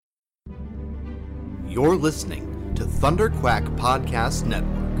You're listening to Thunderquack Podcast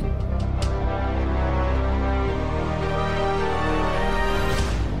Network.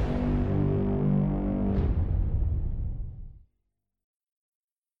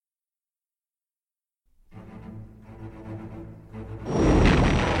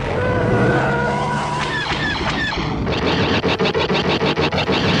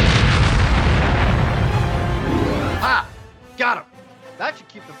 Got him. That should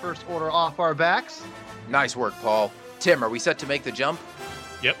keep the First Order off our backs. Nice work, Paul. Tim, are we set to make the jump?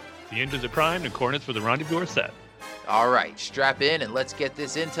 Yep. The engines are primed and coordinates for the rendezvous are set. All right, strap in and let's get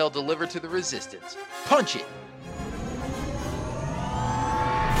this intel delivered to the Resistance. Punch it!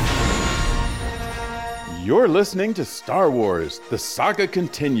 You're listening to Star Wars, The Saga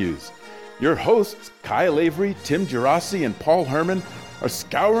Continues. Your hosts, Kyle Avery, Tim Gerasi, and Paul Herman, are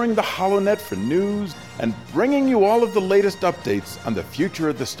scouring the HoloNet for news and bringing you all of the latest updates on the future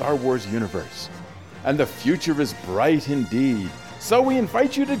of the Star Wars universe. And the future is bright indeed, so we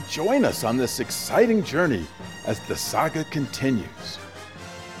invite you to join us on this exciting journey as the saga continues.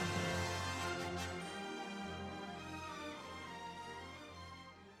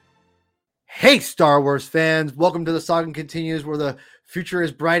 Hey, Star Wars fans. Welcome to the Saga Continues, where the future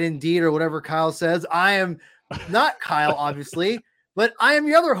is bright indeed, or whatever Kyle says. I am not Kyle, obviously, but I am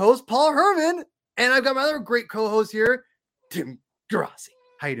your other host, Paul Herman, and I've got my other great co-host here, Tim Gerasi.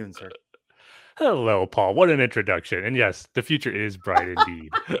 How you doing, sir? Hello, Paul. What an introduction. And yes, the future is bright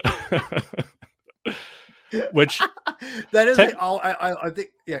indeed. Which that is I think,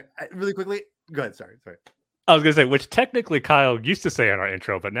 yeah, really quickly. Go ahead. Sorry. I was going to say, which technically Kyle used to say on our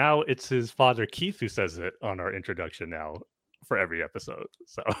intro, but now it's his father, Keith, who says it on our introduction now for every episode.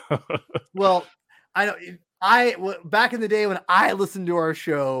 So, well, back in the day when I listened to our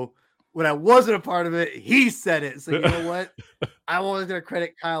show, when I wasn't a part of it, he said it. So you know what? I'm always going to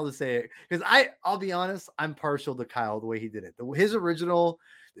credit Kyle to say it, because I'll be honest, I'm partial to Kyle the way he did it. His original,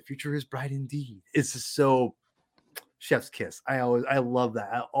 "The future is bright indeed," is just so chef's kiss. I love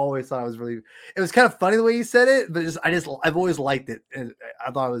that. I always thought it was kind of funny the way he said it, but I've always liked it, and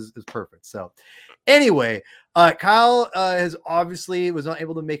I thought it was perfect. So anyway, Kyle was not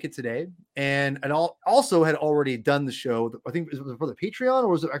able to make it today, and also had already done the show. I think it was for the Patreon, or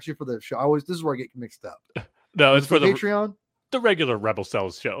was it actually for the show? This is where I get mixed up. No, it's for the Patreon, the regular Rebel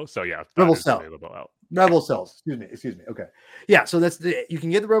Cells show. So yeah, Rebel Cells. Rebel Cells. Excuse me. Okay. Yeah. So you can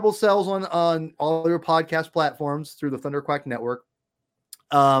get the Rebel Cells on all your podcast platforms through the Thunderquack Network.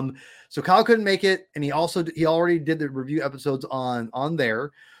 So Kyle couldn't make it, and he already did the review episodes on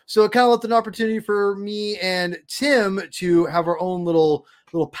there. So it kind of left an opportunity for me and Tim to have our own little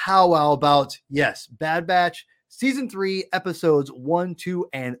powwow about, yes, Bad Batch season 3 episodes 1, 2,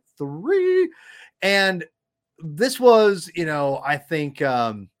 and 3. And this was, I think,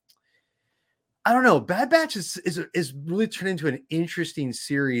 I don't know. Bad Batch is really turned into an interesting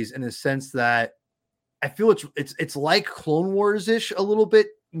series in the sense that I feel it's like Clone Wars-ish a little bit,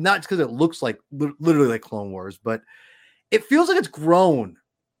 not because it looks like literally like Clone Wars, but it feels like it's grown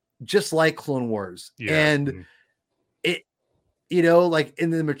just like Clone Wars. Yeah. And it, like in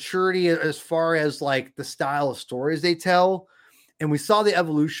the maturity as far as like the style of stories they tell. And we saw the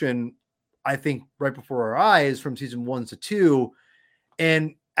evolution, I think, right before our eyes from season 1 to 2.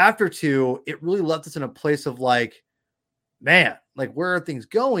 And after 2, it really left us in a place of like, man, like, where are things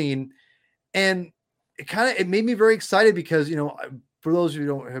going? And it made me very excited because, for those of you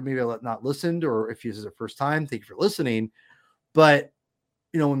who don't have maybe not listened, or if this is the first time, thank you for listening. But,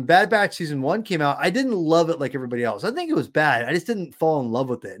 when Bad Batch season 1 came out, I didn't love it like everybody else. I think it was bad. I just didn't fall in love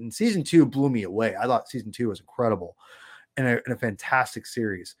with it. And season 2 blew me away. I thought season 2 was incredible and a fantastic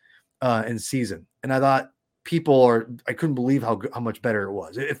series and season. And I thought I couldn't believe how much better it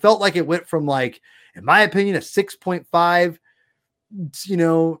was. It felt like it went from, like, in my opinion, a 6.5,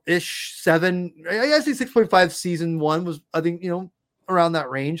 ish 7. I guess 6.5 season 1 was, I think, around that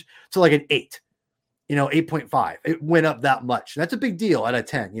range, to like an 8, 8.5. It went up that much. That's a big deal out of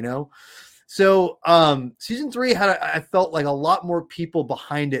 10, So season 3 I felt like a lot more people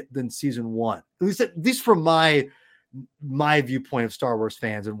behind it than season 1. At least from my viewpoint of Star Wars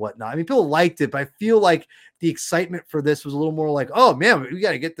fans and whatnot. I mean, people liked it, but I feel like the excitement for this was a little more like, oh man, we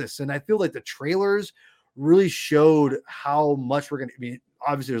got to get this. And I feel like the trailers really showed how much we're going to,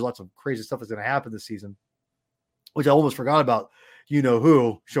 obviously there's lots of crazy stuff that's going to happen this season, which I almost forgot about,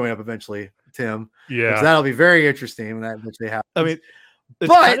 who showing up eventually, Tim. Yeah. That'll be very interesting when that eventually happens. I mean,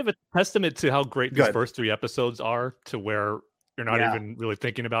 it's kind of a testament to how great these first 3 episodes are, to where you're not even really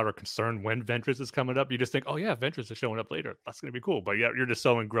thinking about or concerned when Ventress is coming up. You just think, oh yeah, Ventress is showing up later. That's going to be cool. But yeah, you're just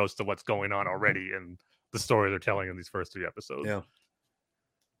so engrossed to what's going on already in the story they're telling in these first 3 episodes. Yeah.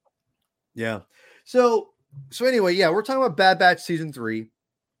 Yeah. So anyway, yeah, we're talking about Bad Batch season 3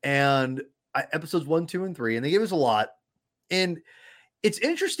 and episodes 1, 2, and 3, and they gave us a lot. And it's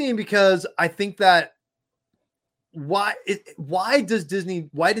interesting because I think that why did Disney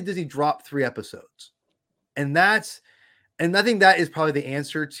drop 3 episodes? And I think that is probably the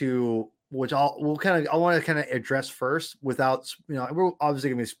answer to which I want to kind of address first without, we're obviously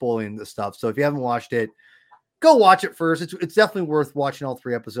going to be spoiling the stuff. So if you haven't watched it, go watch it first. It's definitely worth watching all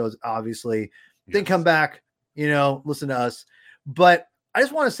 3 episodes, obviously. Yes. Then come back, listen to us. But I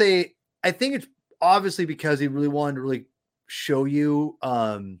just want to say, I think it's obviously because he really wanted to really show you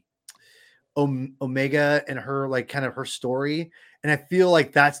Omega and her, like, kind of her story. And I feel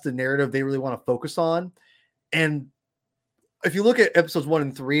like that's the narrative they really want to focus on. And if you look at episodes 1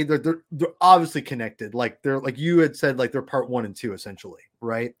 and 3, they're obviously connected. Like, they're, like you had said, like, they're part 1 and 2 essentially,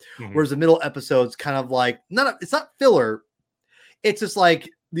 right? Mm-hmm. Whereas the middle episodes kind of like it's not filler. It's just like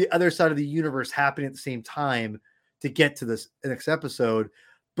the other side of the universe happening at the same time to get to this next episode.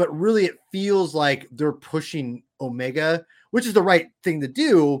 But really, it feels like they're pushing Omega, which is the right thing to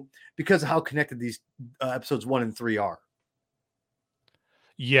do because of how connected these episodes 1 and 3 are.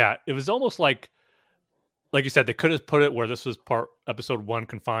 Yeah, it was almost like you said, they could have put it where this was episode 1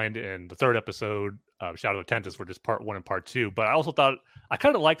 confined, and the third episode, Shadow of Tentis, were just part 1 and part 2. But I also thought, I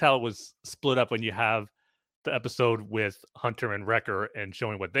kind of liked how it was split up when you have the episode with Hunter and Wrecker and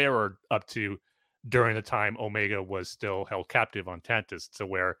showing what they were up to during the time Omega was still held captive on Tantis, to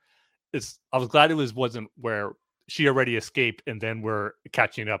where I was glad it wasn't where she already escaped and then we're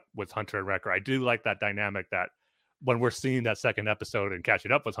catching up with Hunter and Wrecker. I do like that dynamic that when we're seeing that second episode and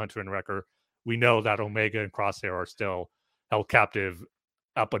catching up with Hunter and Wrecker, we know that Omega and Crosshair are still held captive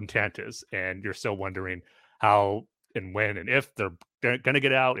up on Tantis, and you're still wondering how and when and if they're going to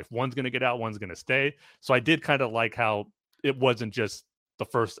get out, if one's going to get out, one's going to stay. So I did kind of like how it wasn't just the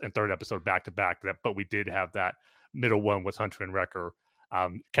first and third episode back to back, but we did have that middle one with Hunter and Wrecker,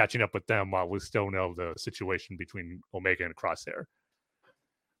 catching up with them while we still know the situation between Omega and Crosshair.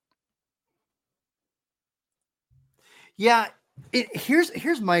 Yeah.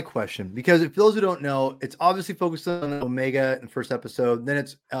 Here's my question, because if those who don't know, it's obviously focused on Omega in the first episode. Then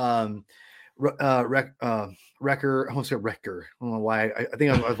it's Wrecker. I almost said Wrecker. I don't know why. I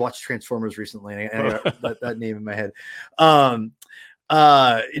think I've watched Transformers recently, and I got that name in my head.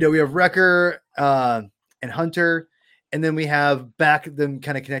 We have Wrecker and Hunter, and then we have them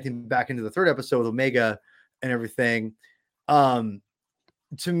kind of connecting back into the third episode with Omega and everything. To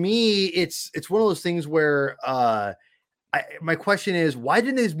me, it's one of those things where my question is, why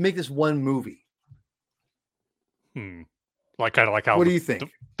didn't they make this one movie? Like, kind of like how, what do you think?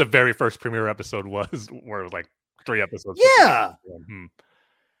 The very first premiere episode was, where it was like 3 episodes. Yeah.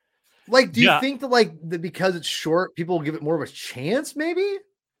 Like, do you think that because it's short, people will give it more of a chance, maybe?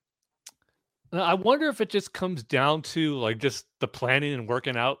 I wonder if it just comes down to like just the planning and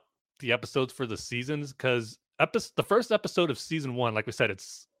working out the episodes for the seasons, because the first episode of season 1, like we said,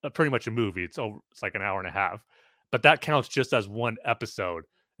 it's pretty much a movie. It's like an hour and a half. But that counts just as one episode.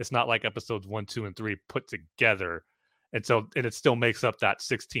 It's not like episodes 1, 2, and 3 put together. And it still makes up that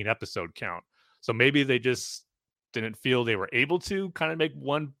 16 episode count. So maybe they just didn't feel they were able to kind of make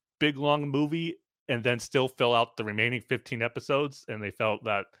one big long movie and then still fill out the remaining 15 episodes. And they felt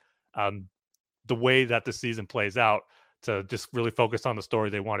that the way that the season plays out, to just really focus on the story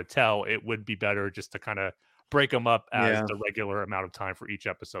they want to tell, it would be better just to kind of break them up as the regular amount of time for each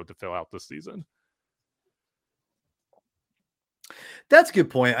episode to fill out the season. That's a good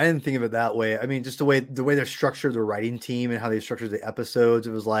point. I didn't think of it that way. I mean, just the way they're structured, the writing team, and how they structured the episodes.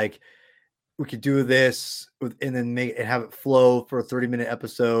 It was like, we could do this and then have it flow for a 30-minute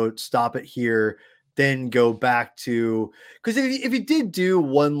episode, stop it here, then go back to, because if you did do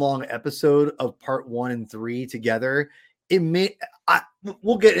one long episode of part 1 and 3 together,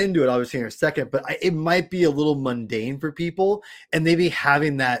 we'll get into it obviously in a second, but it might be a little mundane for people, and maybe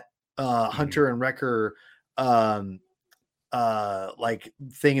having that Hunter and Wrecker like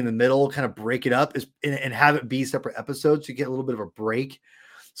thing in the middle, kind of break it up and have it be separate episodes to get a little bit of a break.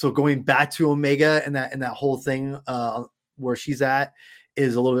 So going back to Omega and that whole thing where she's at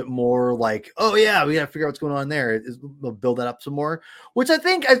is a little bit more like, oh yeah, we got to figure out what's going on there. They'll build that up some more, which I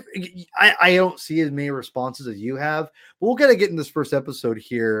think I don't see as many responses as you have, but we'll kind of get in this first episode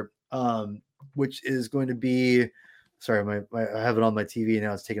here, which is going to be, sorry, I have it on my TV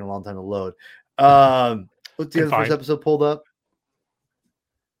now. It's taking a long time to load. Let's see the first episode pulled up.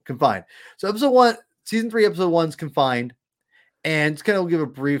 Confined. So episode 1, season 3, episode 1 is Confined. And it's kind of give a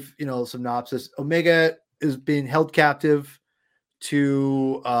brief, synopsis. Omega is being held captive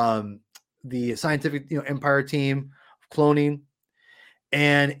to the scientific, Empire team of cloning.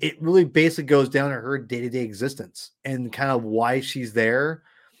 And it really basically goes down to her day-to-day existence and kind of why she's there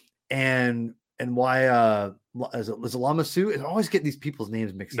and why is it Lama Su? I always get these people's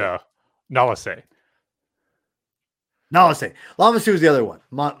names mixed up. Nala Se. Lama Su is the other one.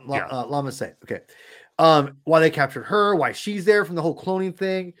 Lama Se. Okay. Why they captured her, why she's there from the whole cloning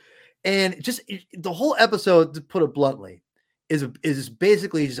thing. And just the whole episode, to put it bluntly, is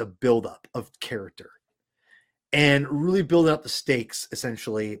basically just a buildup of character and really building up the stakes,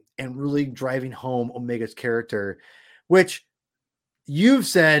 essentially, and really driving home Omega's character, which you've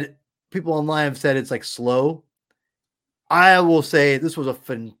said, people online have said it's like slow. I will say this was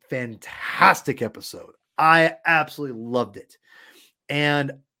a fantastic episode. I absolutely loved it.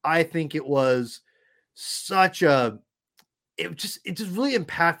 And I think it was it just really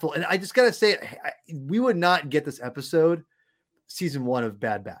impactful. And I just got to say, we would not get this episode season 1 of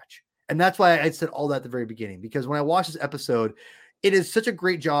Bad Batch. And that's why I said all that at the very beginning, because when I watched this episode, it is such a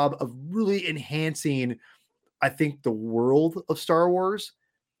great job of really enhancing, I think, the world of Star Wars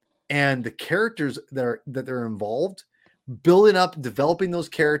and the characters that are involved, building up, developing those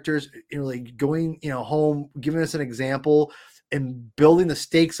characters, really going, home, giving us an example and building the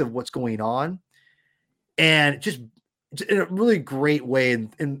stakes of what's going on. And just in a really great way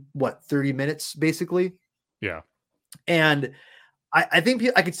in what, 30 minutes, basically. Yeah. And I think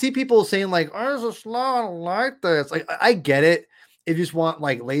I could see people saying like, "Oh, it's a slow, I don't like this." Like, I get it. If you just want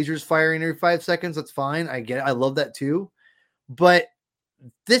like lasers firing every 5 seconds, that's fine. I get it. I love that too. But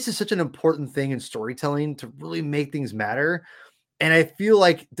this is such an important thing in storytelling to really make things matter. And I feel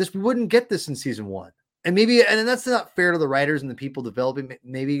like we wouldn't get this in season 1. And and that's not fair to the writers and the people developing,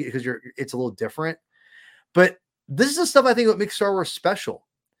 maybe because it's a little different. But this is the stuff I think what makes Star Wars special.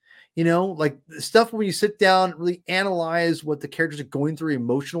 Like the stuff when you sit down, really analyze what the characters are going through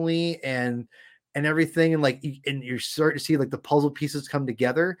emotionally and everything. And and you start to see like the puzzle pieces come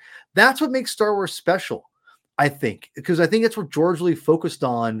together. That's what makes Star Wars special, I think, because I think that's what George really focused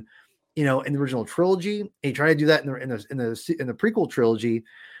on, in the original trilogy. And he tried to do that in the prequel trilogy,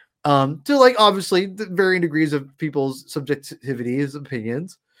 to like, obviously the varying degrees of people's subjectivities,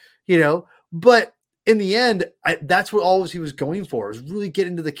 opinions, but in the end, that's what always he was going for, is really get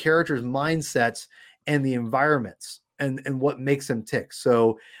into the characters' mindsets and the environments and what makes them tick.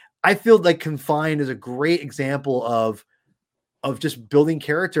 So I feel like Confined is a great example of just building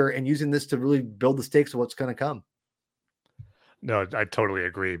character and using this to really build the stakes of what's going to come. No, I totally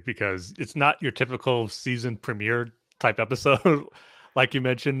agree, because it's not your typical season premiere type episode, like you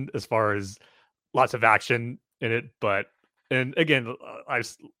mentioned, as far as lots of action in it. And again,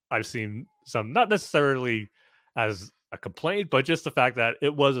 I've seen some, not necessarily as a complaint, but just the fact that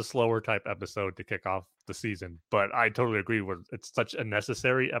it was a slower type episode to kick off the season. But I totally agree with, it's such a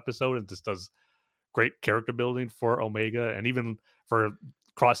necessary episode, and this does great character building for Omega and even for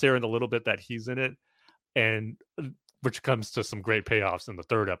Crosshair in the little bit that he's in it, and which comes to some great payoffs in the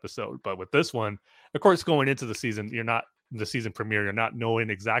 3rd episode. But with this one, of course, going into the season, the season premiere, you're not knowing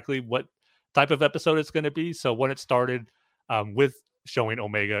exactly what type of episode it's going to be. So when it started with showing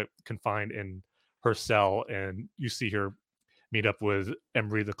Omega confined in her cell, and you see her meet up with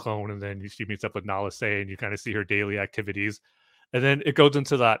Emery the clone, and then she meets up with Nala Se, and you kind of see her daily activities. And then it goes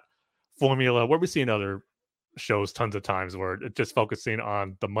into that formula where we see in other shows tons of times, where it's just focusing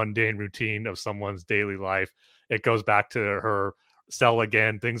on the mundane routine of someone's daily life. It goes back to her cell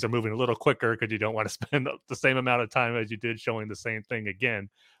again. Things are moving a little quicker because you don't want to spend the same amount of time as you did showing the same thing again.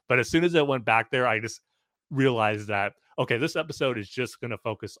 But as soon as it went back there, I just realized that, okay, this episode is just going to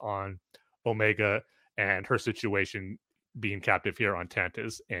focus on Omega and her situation being captive here on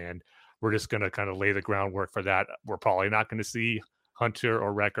Tantus. And we're just going to kind of lay the groundwork for that. We're probably not going to see Hunter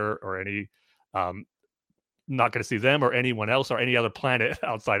or Wrecker or any, not going to see them or anyone else or any other planet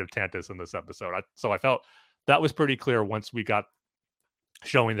outside of Tantus in this episode. So I felt that was pretty clear once we got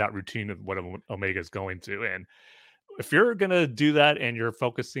showing that routine of what Omega is going to. And if you're going to do that and you're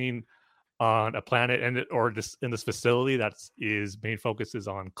focusing on a planet or just in this facility that's main focus is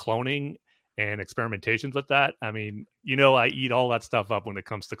on cloning and experimentations with that, I mean, I eat all that stuff up when it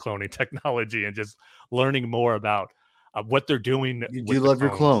comes to cloning technology and just learning more about what they're doing. You do love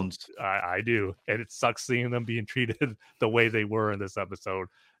your clones. I do. And it sucks seeing them being treated the way they were in this episode.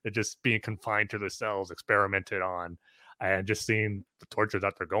 It just being confined to the cells, experimented on, and just seeing the torture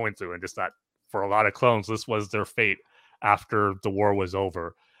that they're going through. And just that for a lot of clones, this was their fate after the war was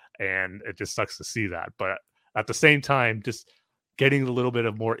over. And it just sucks to see that. But at the same time, just getting a little bit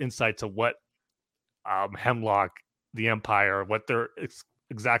of more insight to what Hemlock, the Empire,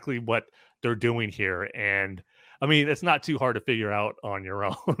 exactly what they're doing here. And I mean, it's not too hard to figure out on your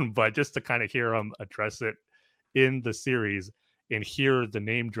own, but just to kind of hear them address it in the series and hear the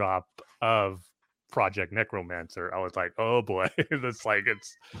name drop of Project Necromancer, I was like, oh boy,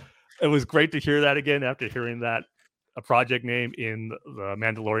 it was great to hear that again after hearing that a project name in the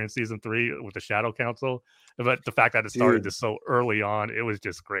Mandalorian season 3 with the Shadow Council. But the fact that it started just so early on, it was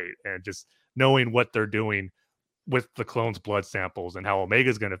just great. And just knowing what they're doing with the clones' blood samples and how Omega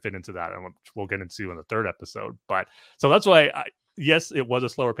is going to fit into that, and we'll get into in the 3rd episode. But so that's why, yes, it was a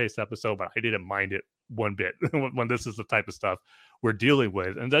slower paced episode, but I didn't mind it one bit when this is the type of stuff we're dealing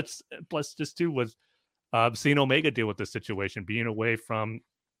with. And that's plus just too was seeing Omega deal with this situation, being away from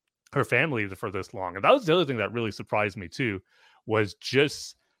her family for this long. And that was the other thing that really surprised me too, was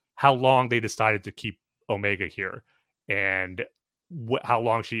just how long they decided to keep Omega here, and how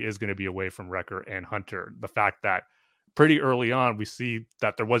long she is going to be away from Wrecker and Hunter. The fact that pretty early on, we see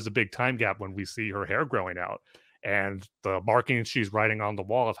that there was a big time gap when we see her hair growing out, and the markings she's writing on the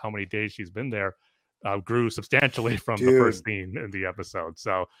wall of how many days she's been there grew substantially from the first scene in the episode.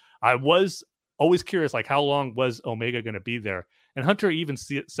 So I was always curious, like, how long was Omega going to be there? And Hunter even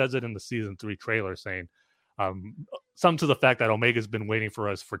says it in the season 3 trailer, saying something to the fact that Omega's been waiting for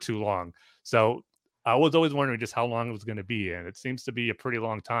us for too long. So I was always wondering just how long it was going to be. And it seems to be a pretty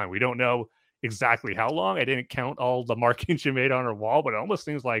long time. We don't know exactly how long. I didn't count all the markings she made on her wall, but it almost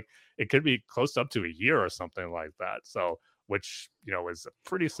seems like it could be close up to a year or something like that. So, which, is a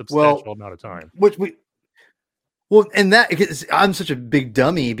pretty substantial amount of time. And that, I'm such a big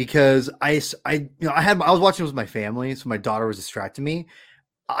dummy because I was watching with my family, so my daughter was distracting me.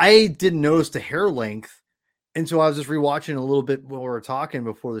 I didn't notice the hair length, and so I was just rewatching a little bit while we were talking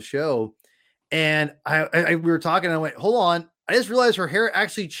before the show, and we were talking, and I went, "Hold on!" I just realized her hair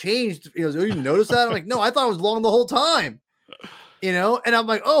actually changed. Oh, you noticed that? I'm like, "No, I thought it was long the whole time." And I'm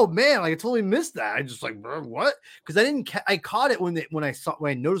like, "Oh man, like I totally missed that." I just like, what? Because I caught it when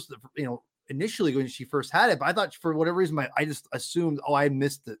I noticed that, initially when she first had it, but I thought for whatever reason, I just assumed, I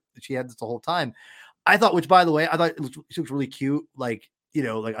missed it, that she had this the whole time. I thought, which by the way, I thought she looks really cute. Like,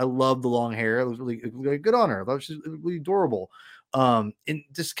 like I love the long hair. It was really good on her. I thought she was really adorable. And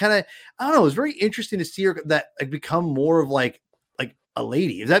just kind of, I don't know, it was very interesting to see her that become more of like a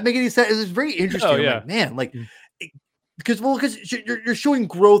lady. Does that make any sense? It's very interesting. Oh, yeah. Like, man, like, because you're showing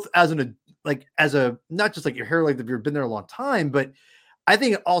growth as not just like your hair, like if you've been there a long time, but I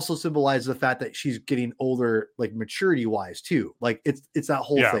think it also symbolizes the fact that she's getting older, like maturity wise too. Like it's that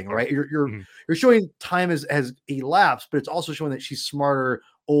whole thing, right? You're showing time has elapsed, but it's also showing that she's smarter,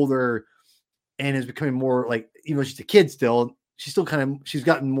 older, and is becoming more like, even though she's a kid still, she's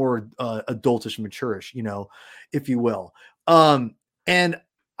gotten more adultish, maturish, if you will. And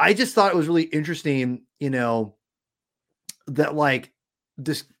I just thought it was really interesting, that like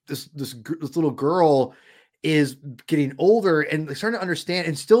this little girl is getting older and starting to understand,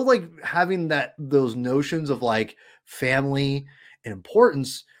 and still like having those notions of like family and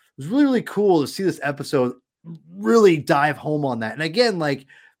importance. It was really, really cool to see this episode really dive home on that. And again, like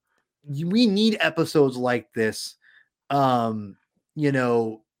we need episodes like this, to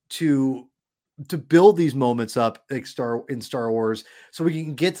build these moments up like in Star Wars, so we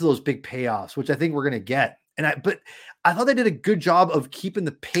can get to those big payoffs, which I think we're going to get. But I thought they did a good job of keeping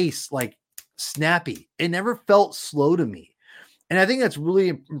the pace like snappy. It never felt slow to me. And I think that's really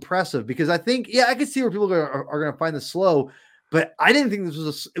impressive, because I think, I could see where people are going to find this slow, but I didn't think this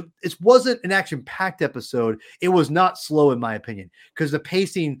was it wasn't an action-packed episode. It was not slow in my opinion, because the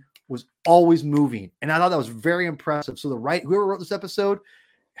pacing was always moving. And I thought that was very impressive. So whoever wrote this episode,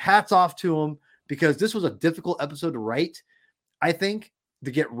 hats off to them, because this was a difficult episode to write, I think, to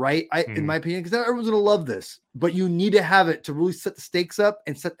get right, in my opinion, because not everyone's going to love this, but you need to have it to really set the stakes up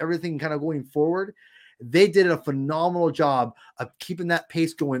and set everything kind of going forward. They did a phenomenal job of keeping that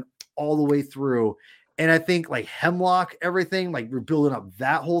pace going all the way through. And I think like Hemlock, everything, like we're building up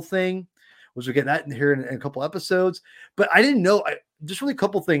that whole thing, which we'll get that in here in a couple episodes. But I didn't know, just really a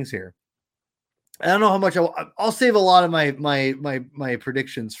couple things here. I don't know how much I'll save a lot of my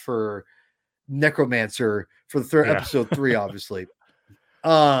predictions for Necromancer for the episode 3, obviously.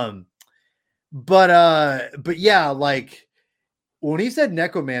 But yeah, like when he said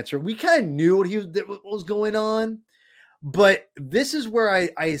Necromancer, we kind of knew what was going on, but this is where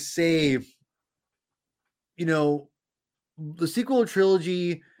I say, the sequel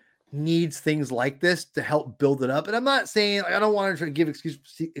trilogy needs things like this to help build it up. And I'm not saying, I don't want to try to give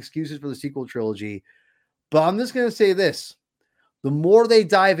excuses for the sequel trilogy, but I'm just going to say this. The more they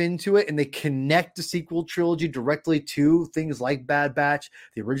dive into it and they connect the sequel trilogy directly to things like Bad Batch,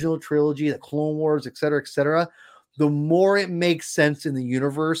 the original trilogy, the Clone Wars, et cetera, the more it makes sense in the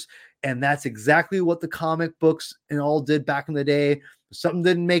universe. And that's exactly what the comic books and all did back in the day. Something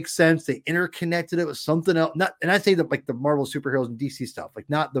didn't make sense. They interconnected it with something else. And I say that like the Marvel superheroes and DC stuff, like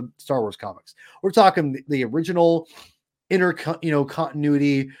not the Star Wars comics. We're talking the original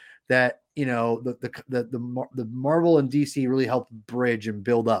continuity that, the Marvel and DC really helped bridge and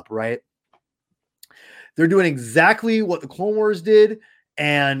build up, right? They're doing exactly what the Clone Wars did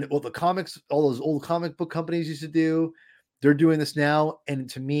and what the comics, all those old comic book companies used to do. They're doing this now. And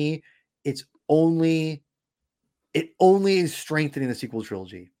to me, it only is strengthening the sequel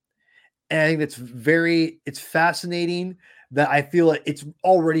trilogy. And I think it's fascinating that I feel like it's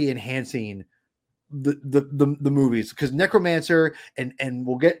already enhancing the movies, because Necromancer, and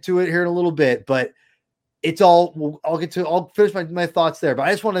we'll get to it here in a little bit, but I'll finish my thoughts there, but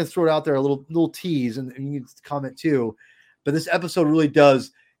I just want to throw it out there, a little tease, and you can comment too. But this episode really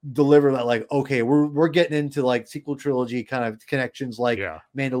does deliver that, like, okay, we're getting into like sequel trilogy kind of connections, like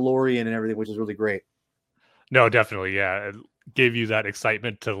Mandalorian and everything, which is really great. No, definitely. Yeah. It gave you that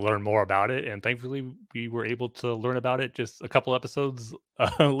excitement to learn more about it. And thankfully we were able to learn about it just a couple episodes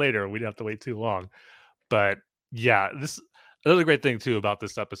later. We didn't have to wait too long. But yeah, another great thing too about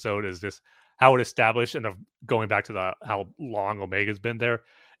this episode is just how it established, and going back to how long Omega's been there,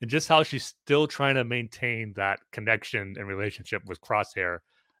 and just how she's still trying to maintain that connection and relationship with Crosshair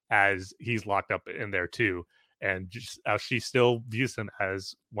as he's locked up in there too. And just how she still views him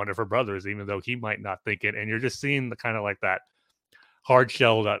as one of her brothers, even though he might not think it. And you're just seeing the kind of like that hard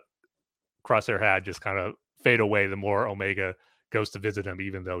shell that Crosshair had just kind of fade away the more Omega goes to visit him,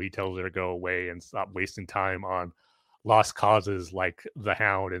 even though he tells her to go away and stop wasting time on lost causes like the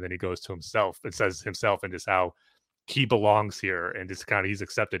Hound. And then he goes to himself and says himself, and just how he belongs here, and just kind of he's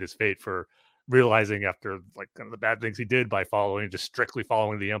accepted his fate for realizing after like kind of the bad things he did by just strictly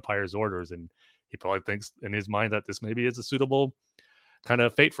following the Empire's orders. And he probably thinks in his mind that this maybe is a suitable kind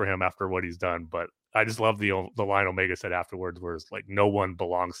of fate for him after what he's done. But I just love the line Omega said afterwards, where it's like, no one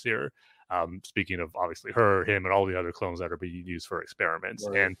belongs here. Speaking of obviously him, and all the other clones that are being used for experiments.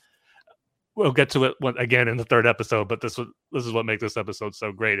 Right. And we'll get to it again in the third episode, but this is what makes this episode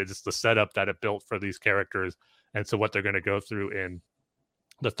so great. It's just the setup that it built for these characters, and so what they're going to go through in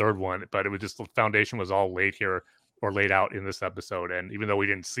the third one. But it was just, the foundation was all laid out in this episode. And even though we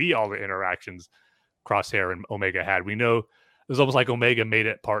didn't see all the interactions Crosshair and Omega had, we know it was almost like Omega made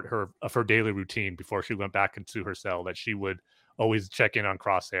it part of her daily routine before she went back into her cell, that she would always check in on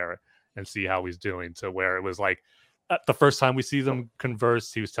Crosshair and see how he's doing. To where it was like, the first time we see them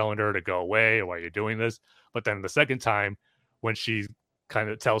converse, he was telling her to go away, why are you doing this? But then the second time, when she kind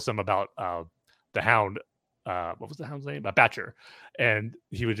of tells him about the Hound, what was the Hound's name? Batcher. And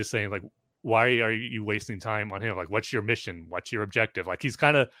he was just saying, like, why are you wasting time on him? Like, what's your mission? What's your objective? Like, he's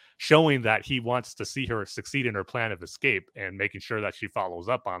kind of showing that he wants to see her succeed in her plan of escape, and making sure that she follows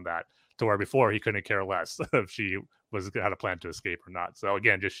up on that, to where before he couldn't care less if she had a plan to escape or not. So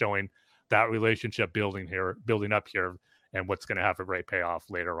again, just showing that relationship building up here, and what's going to have a great payoff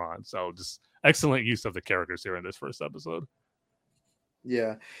later on. So just excellent use of the characters here in this first episode.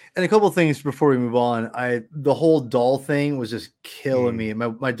 Yeah. And a couple of things before we move on. The whole doll thing was just killing me.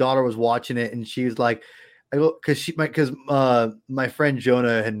 My daughter was watching it, and she was like, because my friend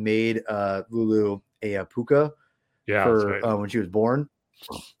Jonah had made Lulu a puka when she was born.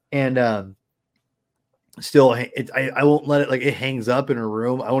 And still, I won't let it, like, it hangs up in her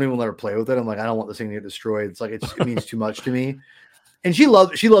room. I won't even let her play with it. I'm like, I don't want this thing to get destroyed. It's like, it means too much to me. And she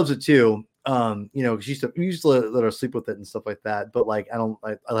loves it too. She used to let her sleep with it and stuff like that. But like, I'll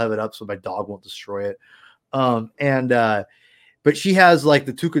have it up so my dog won't destroy it. But she has like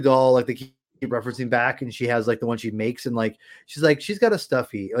the Tuca doll, like they keep referencing back, and she has like the one she makes, and like she's got a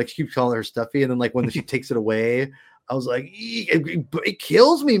stuffy. Like, she keeps calling her stuffy, and then like when she takes it away, I was like, it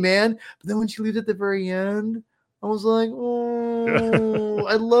kills me, man. But then when she leaves at the very end, I was like, oh,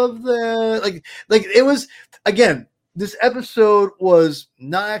 I love that. Like it was, again, this episode was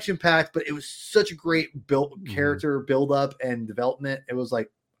not action packed, but it was such a great character build up and development. It was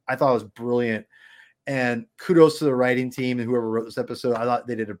like, I thought it was brilliant, and kudos to the writing team and whoever wrote this episode. I thought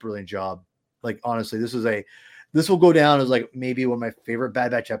they did a brilliant job. Like, honestly, this will go down as like maybe one of my favorite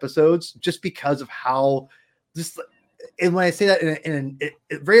Bad Batch episodes, just because of how this. And when I say that in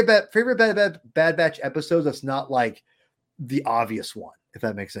very favorite Bad Batch episodes, that's not like the obvious one, if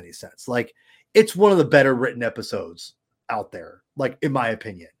that makes any sense. Like, it's one of the better written episodes out there, like, in my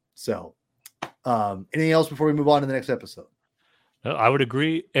opinion. So, anything else before we move on to the next episode? I would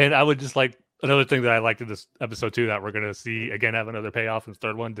agree. And I would just like, another thing that I liked in this episode too, that we're going to see again, have another payoff in the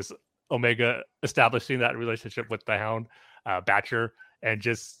third one, this Omega establishing that relationship with the Hound, Batcher, and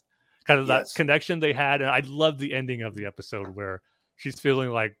just kind of that connection they had. And I love the ending of the episode where she's feeling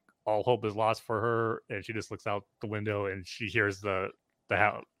like all hope is lost for her, and she just looks out the window and she hears the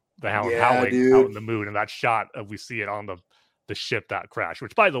hound howling out in the moon, and that shot of we see it on the ship that crashed.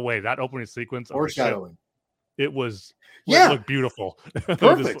 Which, by the way, that opening sequence of the ship, it looked beautiful.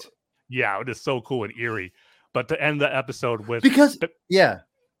 Perfect. It is so cool and eerie. But to end the episode with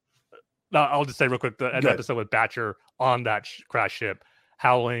I'll just say real quick, the end episode with Batcher on that crash ship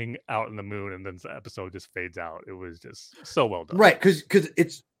howling out in the moon, and then the episode just fades out. It was just so well done. Right, because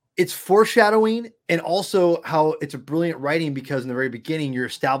it's foreshadowing, and also how it's a brilliant writing, because in the very beginning you're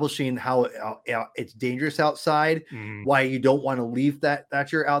establishing how it's dangerous outside, why you don't want to leave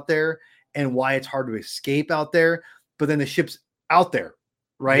that you're out there, and why it's hard to escape out there. But then the ship's out there,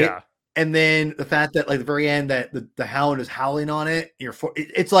 right? Yeah. And then the fact that, like, the very end, that the hound is howling on it,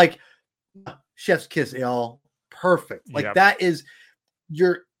 it's like chef's kiss, y'all. Perfect. Like, that is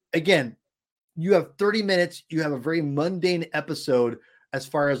you have 30 minutes. You have a very mundane episode as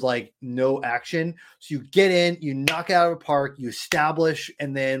far as, like, no action. So you get in, you knock it out of the park, you establish,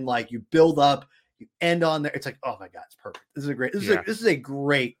 and then, like, you build up, you end on there. It's like, oh my God, it's perfect. This is a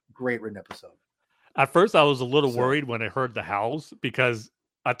great written episode. At first, I was a little worried when I heard the howls, because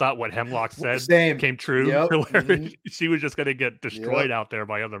I thought what Hemlock said came true. Yep. She was just going to get destroyed out there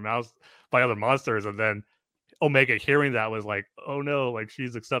by other monsters. And then Omega hearing that was like, oh no, like,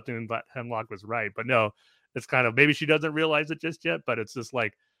 she's accepting that Hemlock was right. But no, it's kind of, maybe she doesn't realize it just yet, but it's just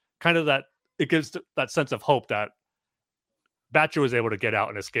like kind of that, it gives that sense of hope that Batcher was able to get out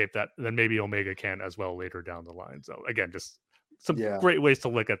and escape that. And then maybe Omega can as well later down the line. So again, just some great ways to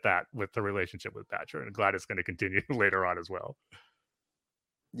look at that with the relationship with Batcher, and I'm glad it's going to continue later on as well.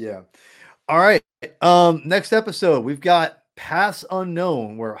 Yeah. All right. Next episode, we've got Paths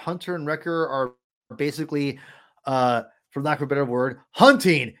Unknown, where Hunter and Wrecker are basically, for lack of a better word,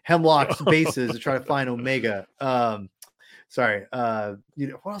 hunting Hemlock's bases to try to find Omega. Sorry. What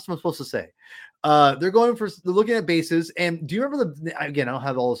else am I supposed to say? They're looking at bases. And do you remember again, I don't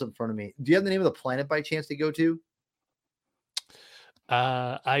have all this in front of me. Do you have the name of the planet by chance to go to?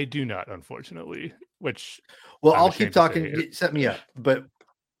 I do not, unfortunately, I'll keep talking. Set me up, but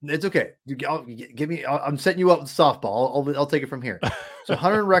it's okay. I'm setting you up with softball. I'll take it from here. So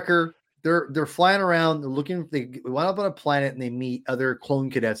Hunter and Wrecker, they're flying around. They're looking. They went up on a planet and they meet other clone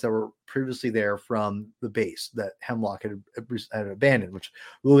cadets that were previously there from the base that Hemlock had abandoned, which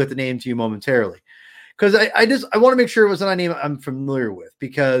we'll get the name to you momentarily. Because I want to make sure it was not a name I'm familiar with,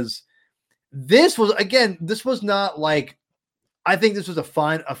 because this was not like, I think this was a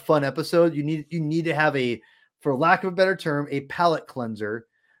fun episode. You need to have for lack of a better term, a palate cleanser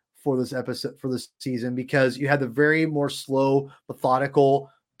for this episode, for this season, because you had the very more slow, methodical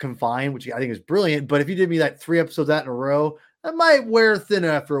Confined, which I think is brilliant. But if you did me like 3 episodes out in a row, that might wear thin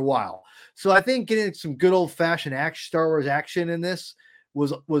after a while. So I think getting some good old fashioned Star Wars action in this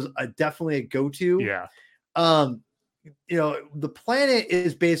was definitely a go-to. Yeah. The planet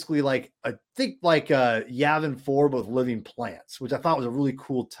is basically like Yavin 4 with living plants, which I thought was a really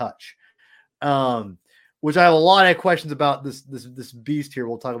cool touch. Which I have a lot of questions about this beast here.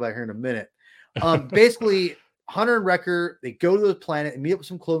 We'll talk about here in a minute. Basically, Hunter and Wrecker, they go to the planet and meet up with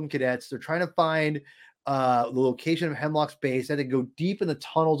some clone cadets. They're trying to find the location of Hemlock's base. They had to go deep in the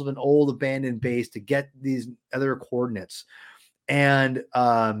tunnels of an old abandoned base to get these other coordinates. And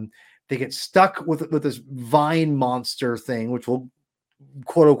they get stuck with this vine monster thing, which will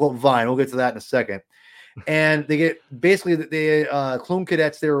quote unquote vine. We'll get to that in a second. And they get basically the clone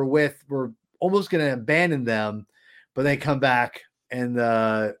cadets they were with were almost going to abandon them, but they come back and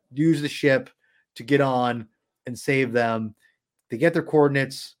use the ship to get on and save them. They get their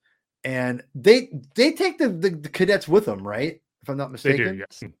coordinates and they take the cadets with them, right? If I'm not mistaken. They do,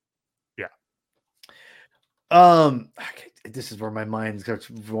 yes. Yeah. This is where my mind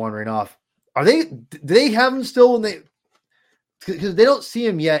starts wandering off. Do they have them still when because they don't see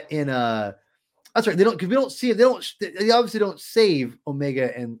him yet in that's right. Because we don't see him. They obviously don't save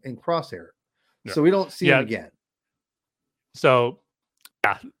Omega and Crosshair. No. So we don't see him again. So,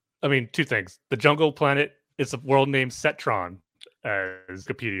 yeah, I mean, 2 things. The jungle planet is a world named Setron, as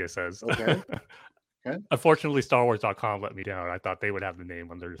Wikipedia says. Okay. Unfortunately, StarWars.com let me down. I thought they would have the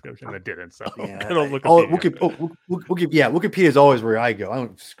name on their description, and it didn't. So, Wikipedia is always where I go. I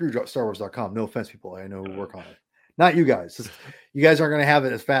don't screw StarWars.com. No offense, people I know who work on it. Not you guys. You guys aren't going to have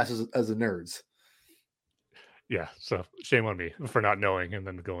it as fast as the nerds. Yeah. So shame on me for not knowing and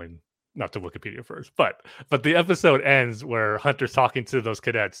then going not to Wikipedia first. But the episode ends where Hunter's talking to those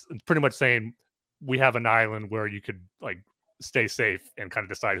cadets and pretty much saying, we have an island where you could like stay safe and kind of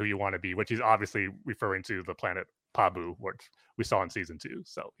decide who you want to be, which he's obviously referring to the planet Pabu, which we saw in season 2.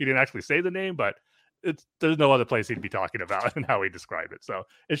 So he didn't actually say the name, but there's no other place he'd be talking about and how he described it. So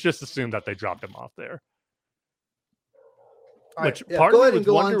it's just assumed that they dropped him off there. Which part of me was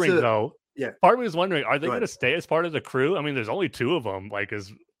wondering, though. Yeah, part of me was wondering, are they going to stay as part of the crew? I mean, there's only 2 of them. Like,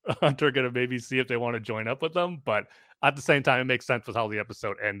 is Hunter going to maybe see if they want to join up with them? But at the same time, it makes sense with how the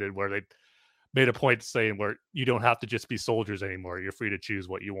episode ended, where they made a point saying where you don't have to just be soldiers anymore. You're free to choose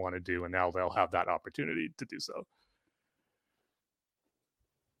what you want to do, and now they'll have that opportunity to do so.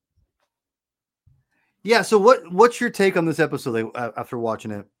 Yeah. So what's your take on this episode after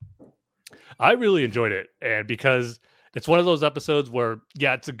watching it? I really enjoyed it, and because it's one of those episodes where,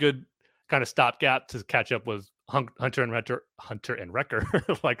 yeah, it's a good kind of stopgap to catch up with Hunter and Wrecker,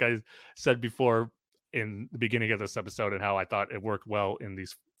 like I said before in the beginning of this episode, and how I thought it worked well in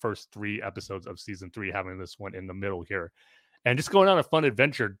these first 3 episodes of season 3, having this one in the middle here, and just going on a fun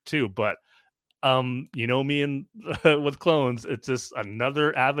adventure too. But you know me and with clones, it's just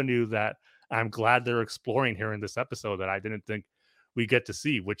another avenue that I'm glad they're exploring here in this episode that I didn't think we get to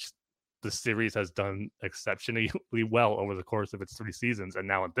see, which the series has done exceptionally well over the course of its 3 seasons. And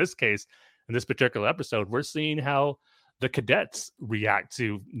now in this case, in this particular episode, we're seeing how the cadets react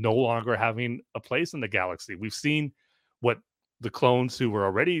to no longer having a place in the galaxy. We've seen what the clones who were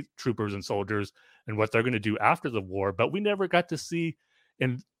already troopers and soldiers and what they're going to do after the war, but we never got to see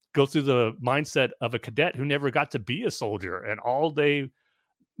and go through the mindset of a cadet who never got to be a soldier. And all they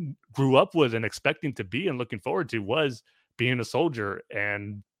grew up with and expecting to be and looking forward to was being a soldier.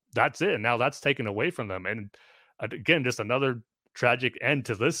 And that's it. And now that's taken away from them. And again, just another tragic end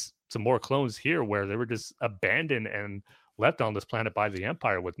to more clones here, where they were just abandoned and left on this planet by the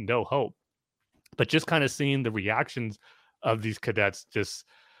Empire with no hope. But just kind of seeing the reactions of these cadets,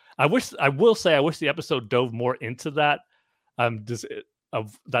 I wish the episode dove more into that,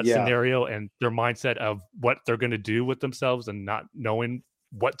 scenario and their mindset of what they're going to do with themselves and not knowing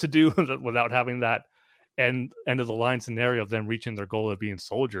what to do without having that end of the line scenario of them reaching their goal of being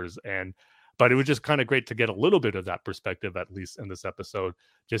soldiers. But it was just kind of great to get a little bit of that perspective, at least in this episode,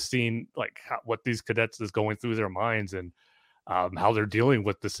 just seeing like what these cadets is going through their minds and how they're dealing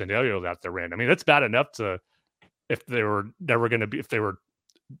with the scenario that they're in. I mean, it's bad enough if they were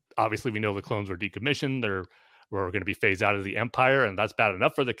obviously, we know the clones were decommissioned, we're going to be phased out of the Empire, and that's bad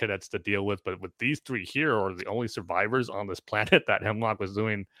enough for the cadets to deal with. But with these 3 here are the only survivors on this planet that Hemlock was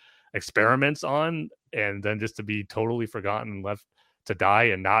doing experiments on, and then just to be totally forgotten and left to die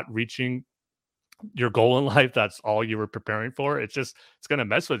and not reaching your goal in life, that's all you were preparing for. It's going to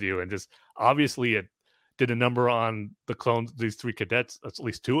mess with you. And just obviously it did a number on the clones, these 3 cadets, at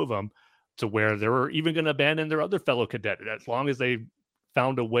least 2 of them, to where they were even going to abandon their other fellow cadet as long as they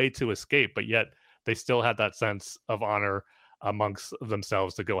found a way to escape. But yet they still had that sense of honor amongst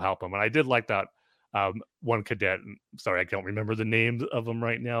themselves to go help them. And I did like that one cadet. Sorry, I can't remember the names of them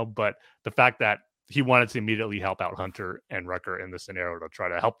right now, but the fact that he wanted to immediately help out Hunter and Wrecker in the scenario to try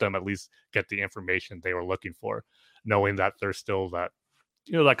to help them at least get the information they were looking for, knowing that there's still that,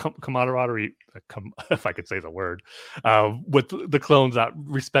 that camaraderie, if I could say the word, with the clones, that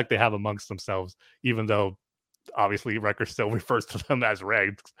respect they have amongst themselves, even though obviously Wrecker still refers to them as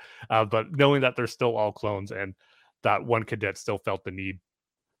Regs, but knowing that they're still all clones and that one cadet still felt the need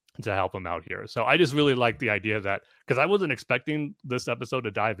to help him out here. So I just really like the idea that, because I wasn't expecting this episode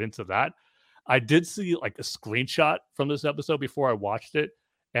to dive into that. I did see like a screenshot from this episode before I watched it.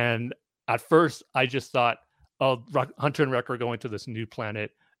 And at first I just thought, oh, Hunter and Wrecker are going to this new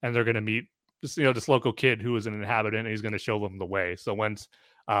planet and they're going to meet this local kid who is an inhabitant and he's going to show them the way. So once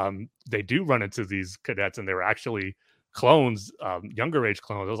they do run into these cadets and they're actually clones, younger age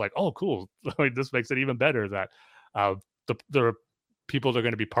clones, I was like, oh, cool. This makes it even better that the people they're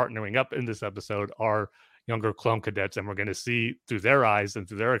going to be partnering up in this episode are younger clone cadets, and we're going to see through their eyes and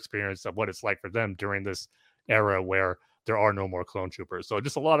through their experience of what it's like for them during this era where there are no more clone troopers. So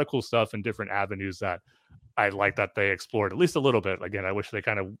just a lot of cool stuff and different avenues that I like that they explored at least a little bit. Again, I wish they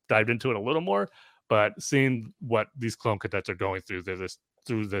kind of dived into it a little more, but seeing what these clone cadets are going through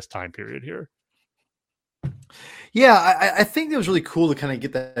this time period here. Yeah, I think it was really cool to kind of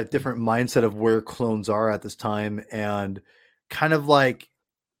get that different mindset of where clones are at this time, and kind of like,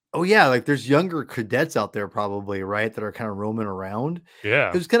 oh yeah, like there's younger cadets out there probably, right, that are kind of roaming around. Yeah,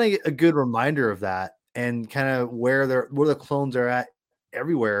 it was kind of a good reminder of that, and kind of where the clones are at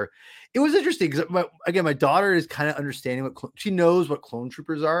everywhere. It was interesting because my daughter is kind of understanding she knows what clone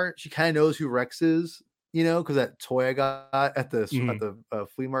troopers are. She kind of knows who Rex is, because that toy I got at the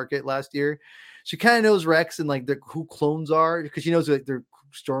flea market last year. She kind of knows Rex and like who clones are, because she knows that their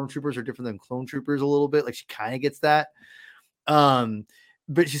stormtroopers are different than clone troopers a little bit. Like she kind of gets that.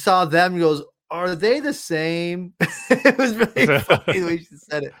 But she saw them and goes, are they the same? It was really funny the way she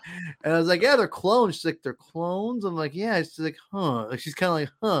said it. And I was like, yeah, they're clones. She's like, they're clones? I'm like, yeah. She's like, huh. Like, she's kind of like,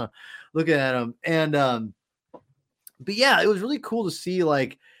 huh, looking at them. And but yeah, it was really cool to see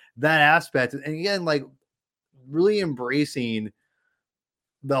like that aspect. And again, like really embracing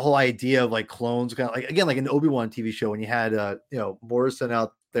the whole idea of like clones, kind of like, again, like an Obi-Wan TV show when you had Morrison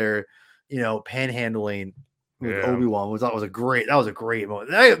out there, panhandling with Obi-Wan was a great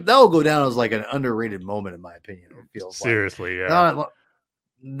moment. That will go down as like an underrated moment in my opinion. It feels seriously,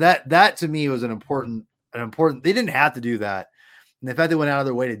 that to me was an important. They didn't have to do that, and the fact they went out of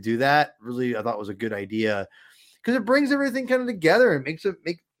their way to do that really I thought was a good idea because it brings everything kind of together and makes it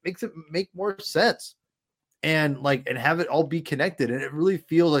make more sense, and have it all be connected. And it really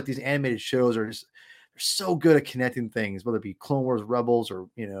feels like these animated shows they're so good at connecting things, whether it be Clone Wars Rebels or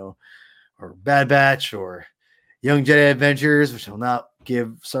or Bad Batch or Young Jedi Adventures, which will not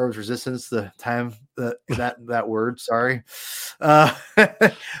give Star Wars Resistance the time that word. Sorry. By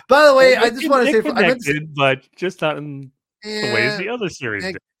the way, I just want to say, but just not in the ways the other series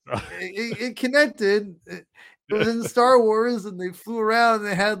did. It connected. It was in Star Wars, and they flew around, and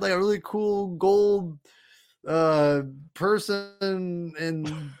they had like a really cool gold person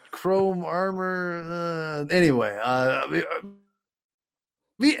in chrome armor. Anyway,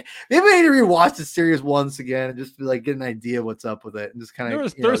 maybe I need to rewatch the series once again and just like get an idea of what's up with it and just kind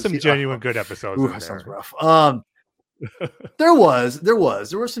of. There were some genuine good episodes. That sounds rough. There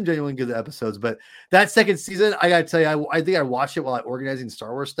were some genuinely good episodes, but that second season, I gotta tell you, I think I watched it while I organizing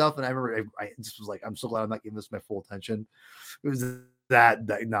Star Wars stuff, and I remember I just was like, I'm so glad I'm not giving this my full attention. It was that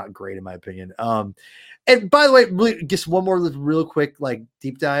not great in my opinion. And by the way, really, just one more real quick like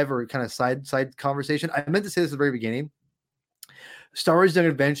deep dive or kind of side conversation. I meant to say this at the very beginning. Star Wars Young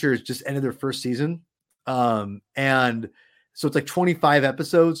Adventures just ended their first season. And so it's like 25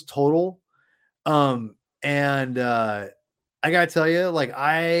 episodes total. And I gotta tell you, like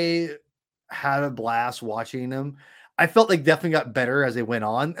I had a blast watching them. I felt like definitely got better as they went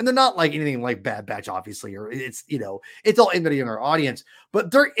on, and they're not like anything like Bad Batch, obviously, or it's it's all aimed at a younger audience.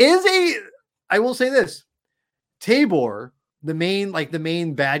 But there is I will say this: Tabor, the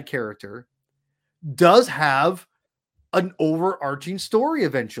main bad character, does have an overarching story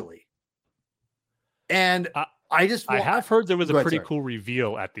eventually, and I have heard there was a pretty cool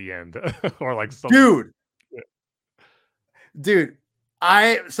reveal at the end, or like something. Dude,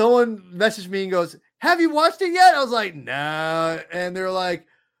 someone messaged me and goes, "Have you watched it yet?" I was like, "No," and they're like,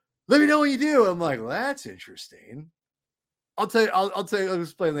 "Let me know when you do." I'm like, "Well, that's interesting." I'll tell you. I'll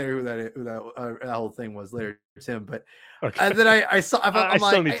explain later who that whole thing was later, Tim. But okay. And then I saw. I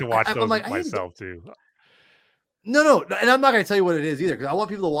still need to watch those myself too. No, and I'm not going to tell you what it is either because I want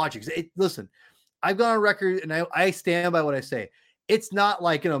people to watch it. Listen, I've gone on record and I stand by what I say. It's not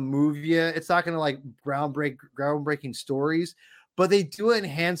like in a movie. It's not going to like groundbreaking stories, but they do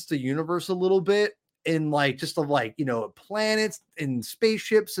enhance the universe a little bit in like just of like planets and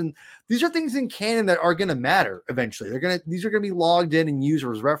spaceships, and these are things in canon that are going to matter eventually. These are going to be logged in and used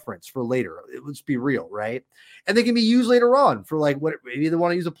as reference for later. Let's be real, right? And they can be used later on for like what maybe they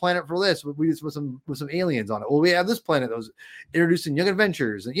want to use a planet for this, but we use with some aliens on it. Well, we have this planet that was introduced in Young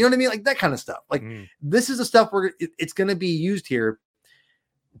Adventures, and you know what I mean, like that kind of stuff. Like this is the stuff where it's going to be used here.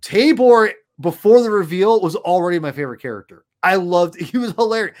 Tabor before the reveal was already my favorite character. I loved. He was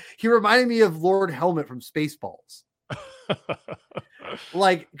hilarious. He reminded me of Lord Helmet from Spaceballs.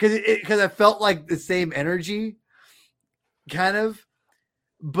 Like because I felt like the same energy, kind of.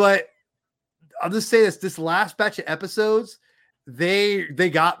 But I'll just say this last batch of episodes, they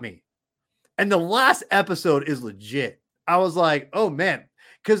got me. And the last episode is legit. I was like, oh man,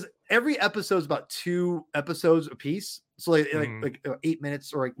 because every episode is about 2 episodes a piece. So like 8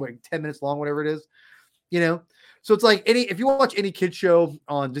 minutes or like 10 minutes long, whatever it is, So it's like if you watch any kid show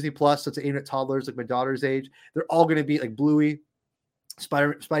on Disney Plus, that's aimed at toddlers, like my daughter's age, they're all going to be like Bluey,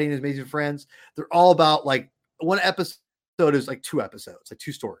 Spidey and His Amazing Friends. They're all about like one episode is like 2 episodes, like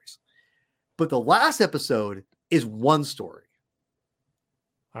 2 stories. But the last episode is 1 story.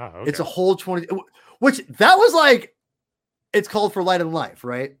 Oh, okay. It's a whole 20, which that was like, it's called For Light and Life,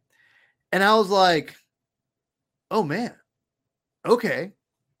 right? And I was like, oh man, okay.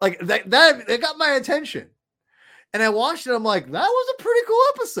 Like that got my attention. And I watched it. I'm like, that was a pretty cool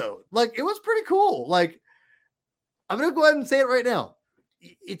episode. Like, it was pretty cool. Like, I'm going to go ahead and say it right now.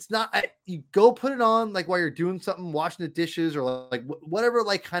 It's not, you go put it on like while you're doing something, washing the dishes or like whatever,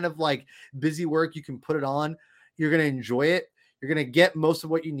 like kind of like busy work, you can put it on. You're going to enjoy it. You're going to get most of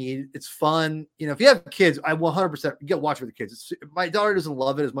what you need. It's fun. If you have kids, I 100% get watch with the kids. My daughter doesn't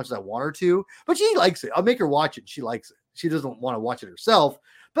love it as much as I want her to, but she likes it. I'll make her watch it. She likes it. She doesn't want to watch it herself,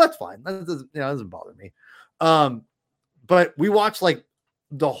 but that's fine. That doesn't bother me. But we watched like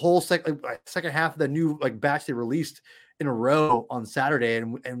the whole second half of the new like batch they released in a row on Saturday,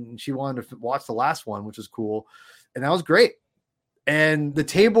 and she wanted to watch the last one, which was cool, and that was great. And the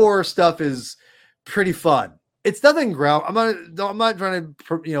Tabor stuff is pretty fun. It's nothing ground. I'm not trying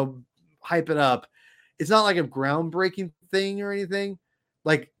to hype it up. It's not like a groundbreaking thing or anything,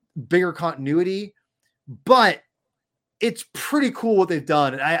 like bigger continuity, but it's pretty cool what they've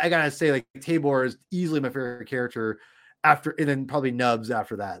done. And I gotta say, like, Tabor is easily my favorite character after, and then probably Nubs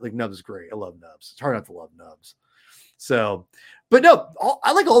after that. Like, Nubs is great. I love Nubs. It's hard not to love Nubs. So, but no,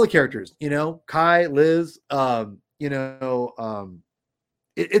 I like all the characters, Kai, Liz,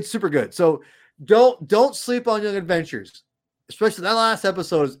 it's super good. So don't sleep on Young Adventures, especially that last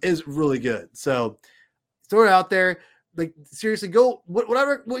episode is really good. So throw it out there. Like, seriously, go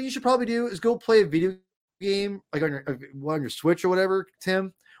what you should probably do is go play a video game, like on your Switch or whatever,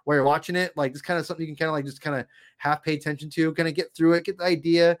 Tim, while you're watching it. Like, it's kind of something you can kind of like just kind of half pay attention to, kind of get through it, get the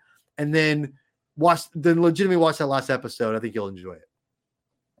idea, and then legitimately watch that last episode. I think you'll enjoy it.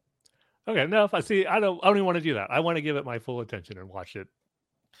 Okay, no, if I see, I don't even want to do that. I want to give it my full attention and watch it.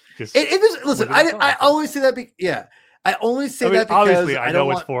 Listen, I always say that. I only say that because obviously I know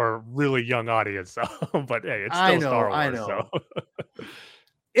it's for a really young audience. So, but hey, it's still Star Wars. I know. So.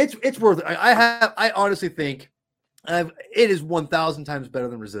 It's worth it. I honestly think it is 1,000 times better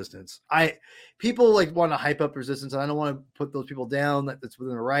than Resistance. People like want to hype up Resistance, and I don't want to put those people down. That's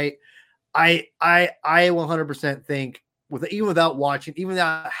within the right. I 100% think even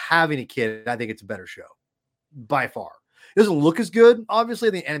without having a kid, I think it's a better show by far. It doesn't look as good,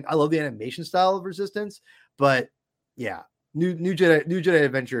 obviously. I love the animation style of Resistance, but yeah, New Jedi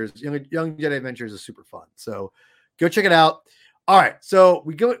Adventures, Young Jedi Adventures is super fun. So go check it out. All right, so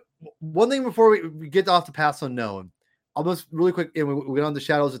we go. One thing before we get off the Paths Unknown, almost really quick, and we get on the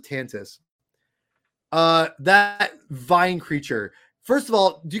Shadows of Tantus. That vine creature. First of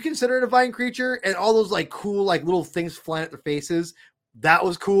all, do you consider it a vine creature? And all those like cool like little things flying at their faces. That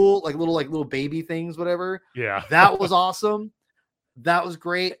was cool, like little baby things, whatever. Yeah, that was awesome. That was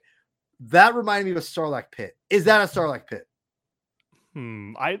great. That reminded me of a Sarlacc pit. Is that a Sarlacc pit?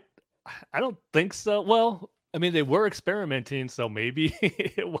 I don't think so. Well, I mean, they were experimenting, so maybe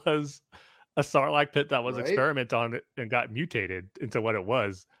it was a Sarlacc pit that was experimented on it and got mutated into what it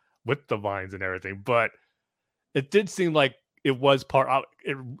was with the vines and everything. But it did seem like it was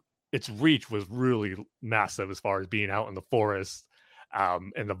its reach was really massive as far as being out in the forest.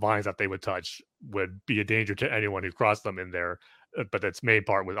 And the vines that they would touch would be a danger to anyone who crossed them in there. But its main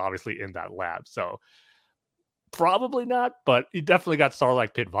part was obviously in that lab. So probably not, but you definitely got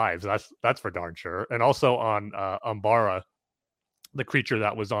Sarlacc pit vibes. That's for darn sure. And also on Umbara, the creature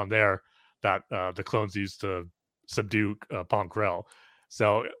that was on there that the clones used to subdue Ponkrell.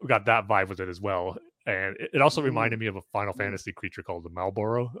 So we got that vibe with it as well. And it also reminded me of a Final Fantasy creature called the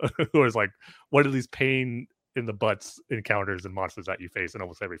Malboro, who was like one of these pain in the butts encounters and monsters that you face in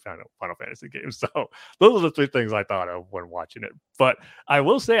almost every Final Fantasy game. So those are the three things I thought of when watching it. But I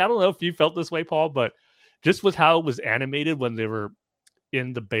will say, I don't know if you felt this way, Paul, but just with how it was animated when they were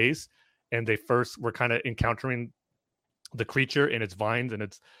in the base and they first were kind of encountering the creature in its vines and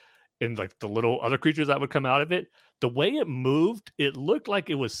its in like the little other creatures that would come out of it, the way it moved, it looked like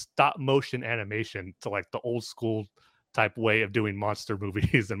it was stop motion animation to like the old school type way of doing monster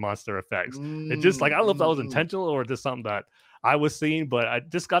movies and monster effects. It just like, I don't know if that was intentional or just something that I was seeing, but I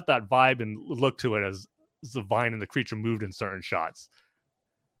just got that vibe and looked to it as the vine and the creature moved in certain shots.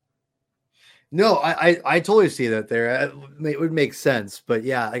 No, I totally see that there. It would make sense, but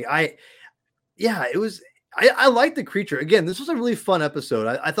yeah, it was. I like the creature. Again, this was a really fun episode.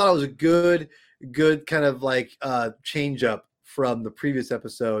 I thought it was a good kind of like change up from the previous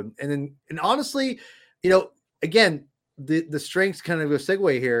episode, and honestly, again, the strengths kind of a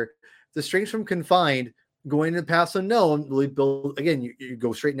segue here. The strengths from Confined going to Paths Unknown really build. Again, you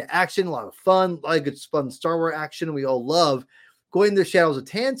go straight into action, a lot of fun, a lot of good fun Star Wars action we all love. Going to Shadows of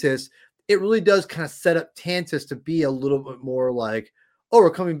Tantus, it really does kind of set up Tantus to be a little bit more like, oh, we're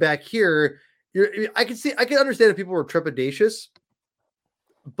coming back here. I can understand if people were trepidatious,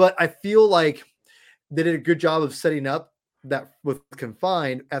 but I feel like they did a good job of setting up that with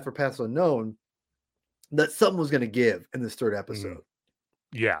Confined after Paths Unknown that something was going to give in this third episode.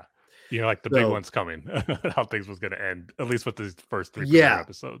 Yeah. Like the big one's coming, how things was going to end, at least with these first three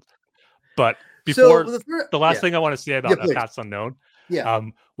episodes. But before the last thing I want to say about Paths Unknown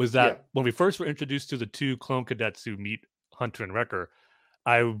was that when we first were introduced to the two clone cadets who meet Hunter and Wrecker,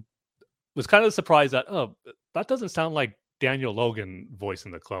 I was kind of surprised that, that doesn't sound like Daniel Logan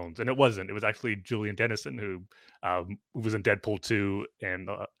voicing the clones, and it wasn't. It was actually Julian Dennison who was in Deadpool 2 and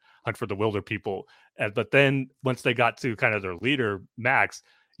Hunt for the Wilder People. But then once they got to kind of their leader, Max,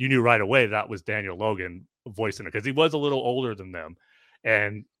 you knew right away that was Daniel Logan voicing it because he was a little older than them.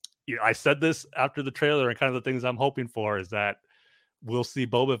 And I said this after the trailer, and kind of the things I'm hoping for is that we'll see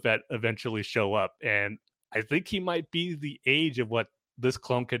Boba Fett eventually show up. And I think he might be the age of what this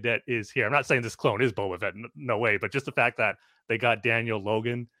clone cadet is here. I'm not saying this clone is Boba Fett, no way, but just the fact that they got Daniel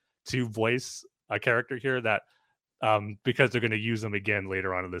Logan to voice a character here that because they're going to use him again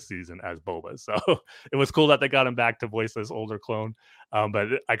later on in the season as Boba. So it was cool that they got him back to voice this older clone. But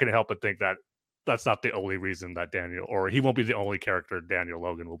I couldn't help but think that that's not the only reason that he won't be the only character Daniel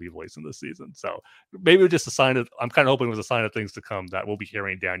Logan will be voicing this season. So maybe just a sign of, I'm kind of hoping it was a sign of things to come that we'll be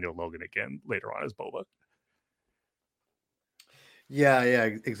hearing Daniel Logan again later on as Boba. Yeah,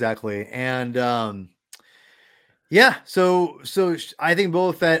 exactly. And so I think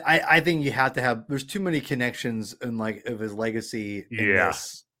Boba Fett, I think you have to have, there's too many connections in like of his legacy in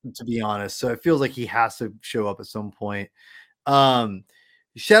this, to be honest. So it feels like he has to show up at some point.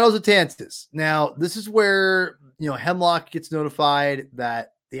 Shadows of Tantus. Now, this is where, Hemlock gets notified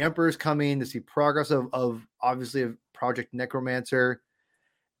that the Emperor is coming to see progress of obviously of Project Necromancer.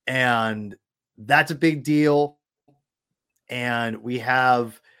 And that's a big deal. And we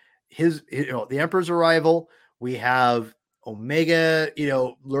have the Emperor's arrival. We have Omega,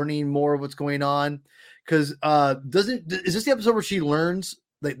 learning more of what's going on. Because is this the episode where she learns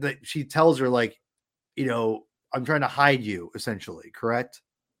that she tells her like, I'm trying to hide you, essentially, correct?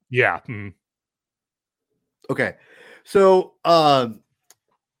 Yeah. Okay. So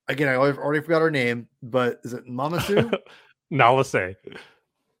again, I already forgot her name, but is it Mamasu? Nalase.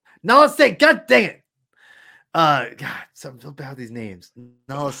 God dang it. God, so bad with these names.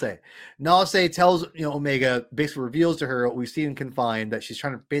 Nalase tells Omega, basically reveals to her what we've seen in Confined, that she's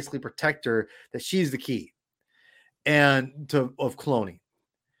trying to basically protect her, that she's the key of cloning.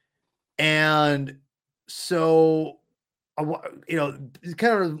 And so kind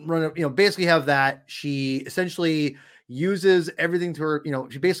of run up, basically have that. She essentially uses everything to her,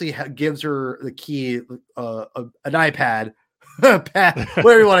 she basically gives her the key, an iPad,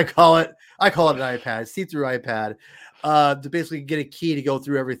 whatever you want to call it. I call it an iPad, see-through iPad, to basically get a key to go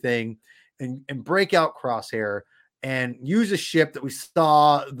through everything and break out Crosshair and use a ship that we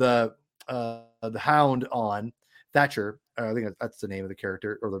saw the Hound on, Thatcher. I think that's the name of the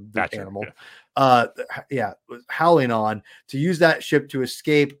character or the Thatcher, animal. Yeah. Howling on, to use that ship to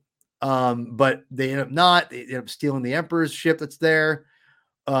escape. But they end up stealing the Emperor's ship that's there.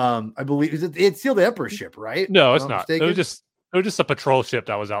 I believe it steal the Emperor's ship, right? No, it's not. It was just a patrol ship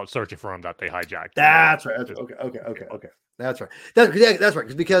that was out searching for him that they hijacked. That's right. Okay. That's right. That's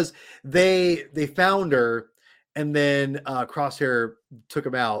right. Because they found her, and then Crosshair took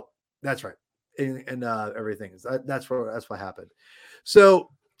him out. That's right. And everything. That's what happened. So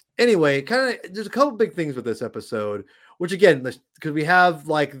anyway, there's a couple big things with this episode, which again, because we have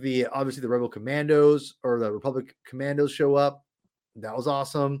like obviously the Rebel Commandos or the Republic Commandos show up. That was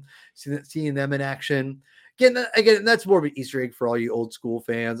awesome. Seeing them in action. Again, that's more of an Easter egg for all you old school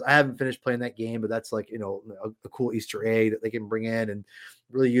fans. I haven't finished playing that game, but that's like, a cool Easter egg that they can bring in and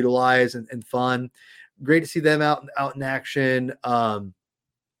really utilize and fun. Great to see them out in action. And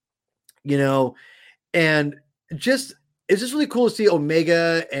it's just really cool to see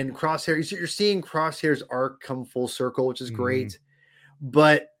Omega and Crosshair. You're seeing Crosshair's arc come full circle, which is great.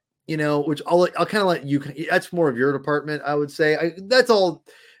 But, which I'll kind of let you, that's more of your department, I would say. That's all.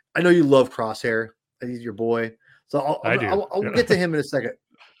 I know you love Crosshair. He's your boy. So I'll get to him in a second.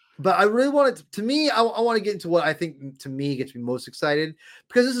 But I really wanted I want to get into what I think to me gets me most excited,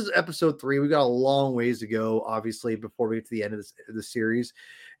 because this is episode 3. We've got a long ways to go, obviously, before we get to the end of the series.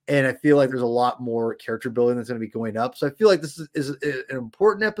 And I feel like there's a lot more character building that's going to be going up. So I feel like this is an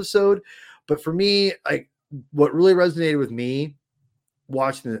important episode. But for me, what really resonated with me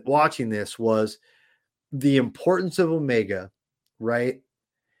watching this was the importance of Omega, right?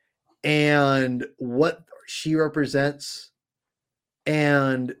 And what she represents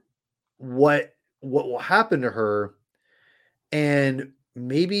and what will happen to her. And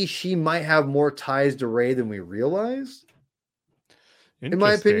maybe she might have more ties to Rey than we realize. In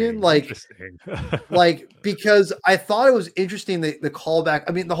my opinion, because I thought it was interesting the callback.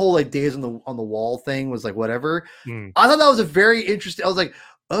 I mean, the whole days on the wall thing was like whatever. I thought that was a very interesting. I was like,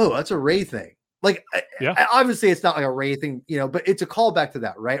 oh, that's a Rey thing. Obviously it's not like a Rey thing, but it's a callback to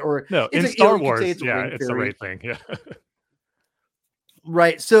that, right? Or no, in Star Wars, it's a Rey thing, yeah.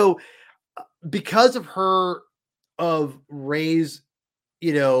 Right. So because of Rey's,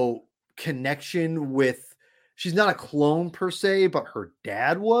 connection with she's not a clone per se, but her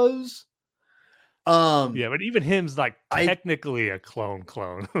dad was. Yeah, but even him's like technically a clone,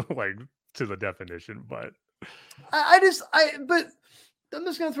 like to the definition. But but I'm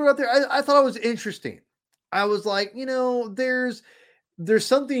just gonna throw it out there. I thought it was interesting. I was like, there's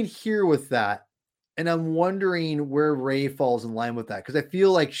something here with that, and I'm wondering where Rey falls in line with that, because I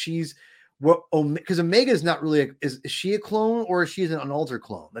feel like she's because Omega is not really is she a clone, or is she an alter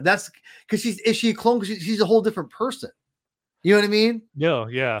clone? And that's because is she a clone because she's a whole different person. You know what I mean? No,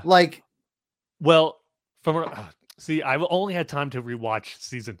 yeah. Like, well, see, I've only had time to rewatch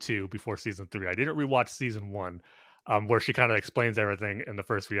season 2 before season 3. I didn't rewatch season 1, where she kind of explains everything in the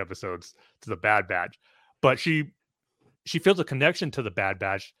first 3 episodes to the Bad Batch, but she feels a connection to the Bad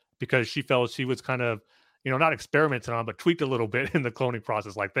Batch because she felt she was kind of, not experimented on, but tweaked a little bit in the cloning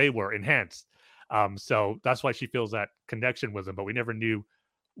process, like they were enhanced. So that's why she feels that connection with them. But we never knew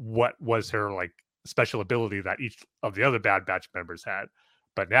what was her like special ability that each of the other Bad Batch members had.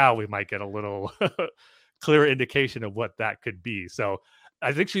 But now we might get a little clear indication of what that could be. So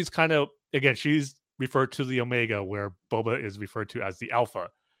I think she's kind of, again, she's referred to the Omega, where Boba is referred to as the Alpha,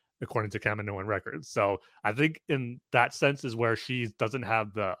 according to Kaminoan records. So I think in that sense is where she doesn't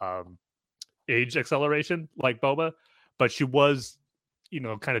have the age acceleration like Boba, but she was,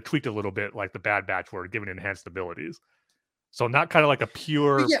 kind of tweaked a little bit like the Bad Batch were, given enhanced abilities. So not kind of like a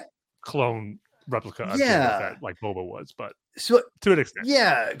pure clone replica of Jango Fett like Boba was, but so to an extent.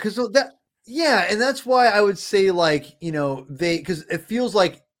 Yeah, because and that's why I would say, like, because it feels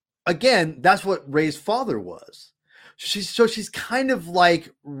like, again, that's what Rey's father was. She's kind of like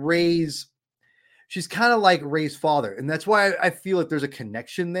Rey's father, and that's why I feel like there's a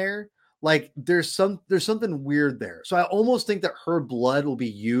connection there. Like there's something weird there. So I almost think that her blood will be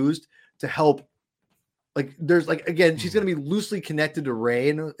used to help. Like there's like, again, she's going to be loosely connected to Rey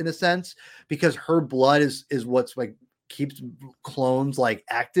in a sense, because her blood is what's like keeps clones like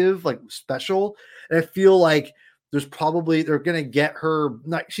active, like special. And I feel like they're going to get her,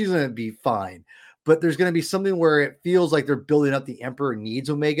 she's going to be fine, but there's going to be something where it feels like they're building up the Emperor needs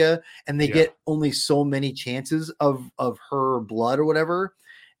Omega, and they get only so many chances of her blood or whatever.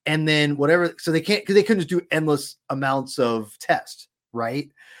 And then whatever, so they can't, because they couldn't just do endless amounts of tests, right?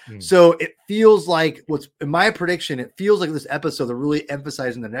 So it feels like, what's in my prediction, it feels like this episode they're really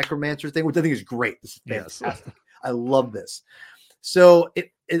emphasizing the Necromancer thing, which I think is great. This is fantastic. Yes. I love this. So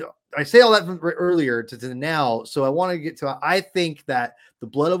I say all that from earlier to now. So I want to get to, I think that the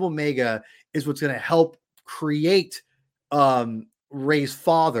blood of Omega is what's going to help create Rey's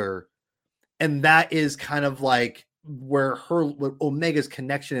father, and that is kind of like where Omega's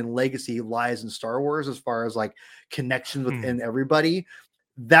connection and legacy lies in Star Wars, as far as like connections within everybody.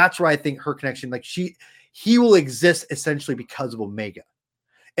 That's where I think her connection, like he will exist essentially because of Omega,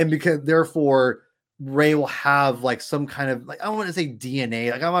 and because therefore Rey will have like some kind of, like, I don't want to say DNA,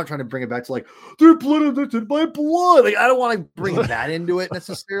 like I'm not trying to bring it back to like their blood is in my blood, like I don't want to bring that into it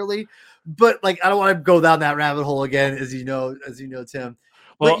necessarily, but like I don't want to go down that rabbit hole again, as you know, Tim.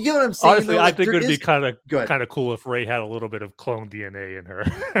 Well, you get what I'm saying. Honestly, though? Like, I think it would be kind of cool if Rey had a little bit of clone DNA in her.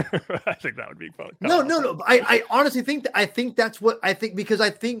 I think that would be fun. No. I honestly think that's what I think, because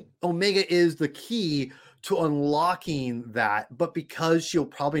I think Omega is the key to unlocking that. But because she'll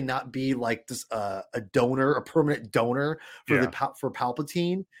probably not be like this a permanent donor for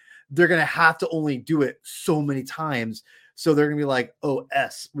Palpatine, they're gonna have to only do it so many times. So they're gonna be like, oh,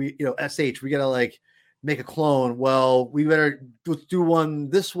 SH, we gotta like make a clone. Well, we better do one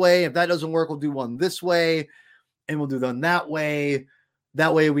this way. If that doesn't work, we'll do one this way, and we'll do them that way.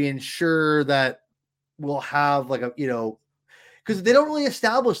 That way we ensure that we'll have like because they don't really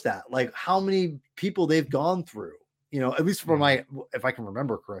establish that, like how many people they've gone through, at least for if I can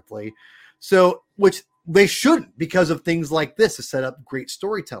remember correctly. So, which they shouldn't, because of things like this to set up great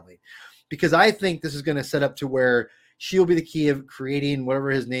storytelling, because I think this is going to set up to where she'll be the key of creating whatever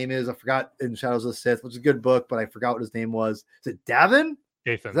his name is. I forgot, in Shadows of the Sith, which is a good book, but I forgot what his name was. Is it Davin?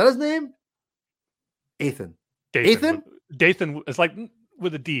 Dathan. Is that his name? Ethan. Dathan. Dathan. It's like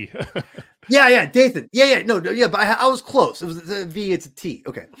with a D. Yeah. Dathan. Yeah. No. But I was close. It was a V. It's a T.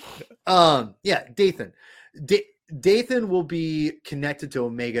 Okay. Yeah. Dathan. Dathan will be connected to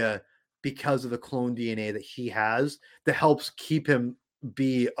Omega because of the clone DNA that he has that helps keep him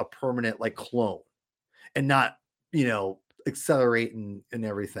be a permanent like clone and not, accelerate and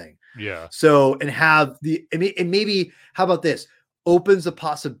everything. Yeah. So, and maybe, how about this? Opens the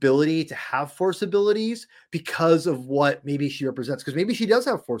possibility to have force abilities because of what maybe she represents. Because maybe she does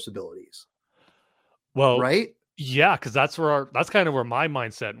have force abilities. Well, right? Yeah, because that's kind of where my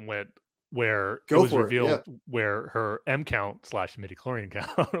mindset went, where it was revealed where her M count / midichlorian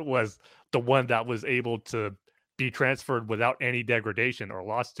count was the one that was able to be transferred without any degradation or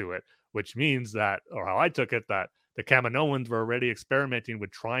loss to it, which means that, or how I took it, that the Kaminoans were already experimenting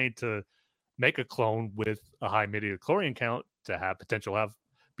with trying to make a clone with a high midichlorian count to have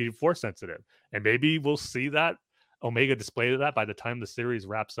be force sensitive. And maybe we'll see that Omega display that by the time the series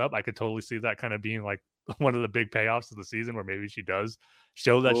wraps up. I could totally see that kind of being like one of the big payoffs of the season, where maybe she does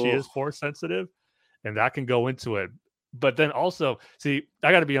show that she is force sensitive, and that can go into it. But then also, see,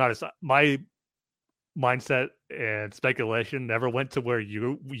 I got to be honest, my mindset and speculation never went to where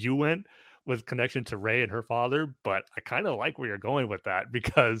you went with connection to Rey and her father, but I kind of like where you're going with that,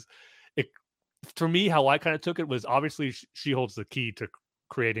 because it, for me, how I kind of took it was, obviously she holds the key to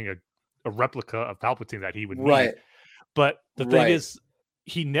creating a replica of Palpatine that he would need. But the thing is,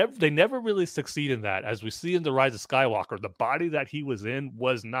 they never really succeed in that. As we see in The Rise of Skywalker, the body that he was in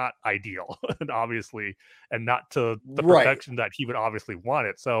was not ideal, and obviously, and not to the perfection that he would obviously want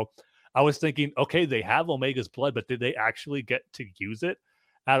it. So I was thinking, okay, they have Omega's blood, but did they actually get to use it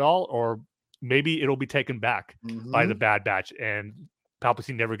at all? Or maybe it'll be taken back by the Bad Batch, and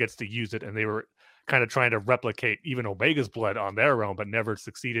Palpatine never gets to use it, and they were kind of trying to replicate even Omega's blood on their own, but never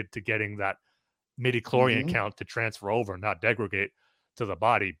succeeded to getting that midichlorian count to transfer over and not degrade to the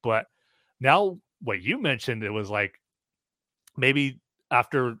body. But now what you mentioned, it was like maybe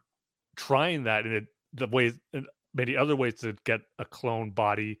after trying that in many other ways to get a clone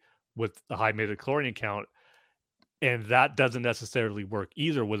body with a high midichlorian count, and that doesn't necessarily work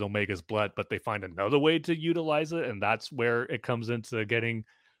either with Omega's blood, but they find another way to utilize it, and that's where it comes into getting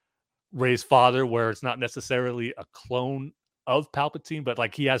Rey's father, where it's not necessarily a clone of Palpatine, but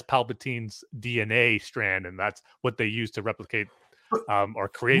like he has Palpatine's DNA strand, and that's what they use to replicate or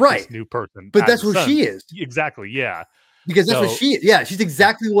create this new person. But that's what she is. Exactly, yeah. Because that's what she is. Yeah, she's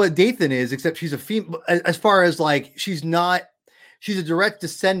exactly what Dathan is, except she's a female. As far as like, she's a direct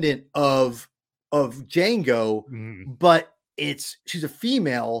descendant of Jango, but she's a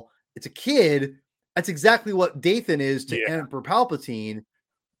female. It's a kid. That's exactly what Dathan is to Emperor Palpatine.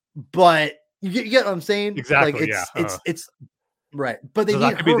 But you get what I'm saying? Exactly. Like it's right. But they so need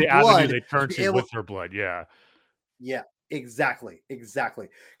that could be the avenue they turn to to with her blood. Yeah. Yeah. Exactly. Because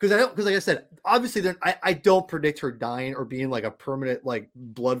like I said, obviously, I don't predict her dying or being like a permanent like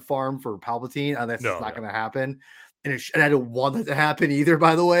blood farm for Palpatine. That's not going to happen. And I don't want that to happen either,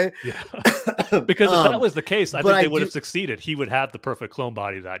 by the way. Yeah. Because if that was the case, I think they would have succeeded. He would have the perfect clone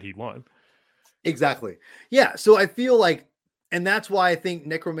body that he'd want. Exactly. Yeah. So I feel like, and that's why I think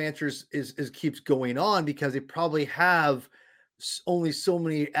Necromancers is keeps going on, because they probably have only so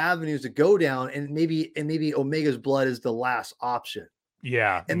many avenues to go down, and maybe Omega's blood is the last option.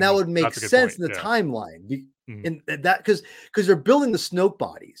 Yeah. And that would make sense in the timeline. And that because they're building the Snoke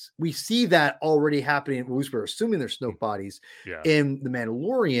bodies. We see that already happening. We're assuming they're Snoke bodies in The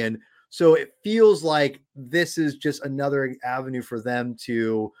Mandalorian. So it feels like this is just another avenue for them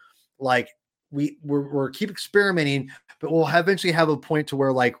to like, we're keep experimenting, but we'll eventually have a point to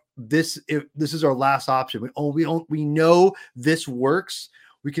where like this is our last option. We know this works.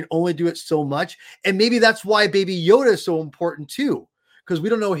 We can only do it so much. And maybe that's why Baby Yoda is so important too, because we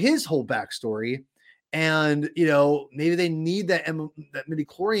don't know his whole backstory. And, maybe they need that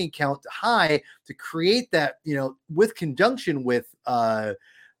midichlorian count high to create that, with conjunction with, with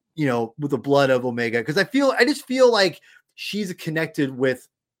the blood of Omega. Because I just feel like she's connected with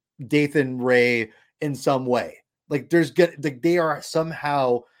Dathan Rey in some way. Like they are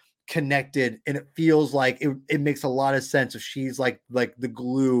somehow connected, and it feels like it makes a lot of sense if she's like the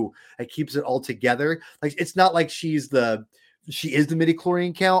glue that keeps it all together. Like, it's not like she is the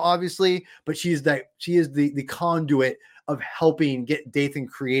midichlorian count, obviously, but she is the conduit of helping get Dathan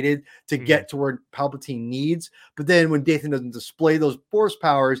created to get to where Palpatine needs. But then when Dathan doesn't display those force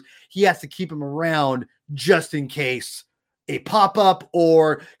powers, he has to keep him around just in case a pop-up,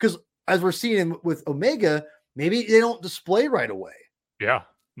 or because as we're seeing with Omega, maybe they don't display right away. Yeah.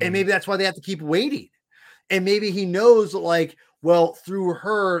 And maybe that's why they have to keep waiting. And maybe he knows, like, well, through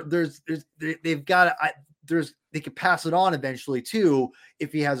her, they can pass it on eventually too,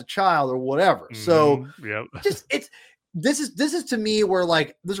 if he has a child or whatever. So this is to me where,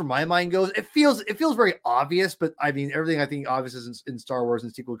 like, this is where my mind goes. It feels very obvious, but I mean, everything I think obvious is in Star Wars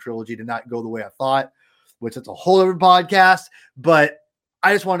and sequel trilogy did not go the way I thought, which it's a whole other podcast. But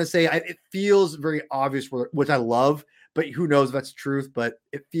I just want to say it feels very obvious, which I love, but who knows if that's the truth. But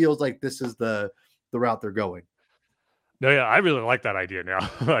it feels like this is the route they're going. No, yeah, I really like that idea now.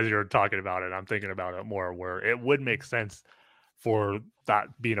 As you're talking about it, I'm thinking about it more, where it would make sense for that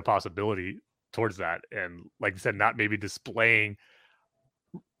being a possibility towards that. And like you said, not maybe displaying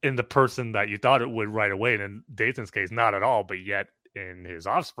in the person that you thought it would right away. And in Dathan's case, not at all, but yet in his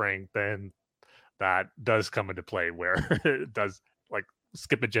offspring, then that does come into play, where it does like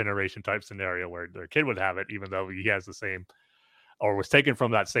skip a generation type scenario where their kid would have it, even though he has the same or was taken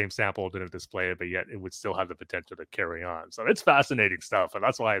from that same sample, didn't display it, but yet it would still have the potential to carry on. So it's fascinating stuff. And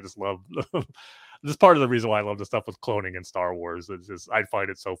that's why I just love this is part of the reason why I love the stuff with cloning in Star Wars. It's just, I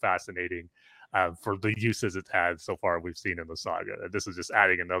find it so fascinating for the uses it's had so far we've seen in the saga. This is just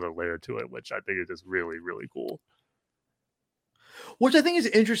adding another layer to it, which I think is just really, really cool. Which I think is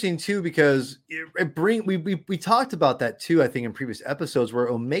interesting too, because we talked about that too, I think in previous episodes, where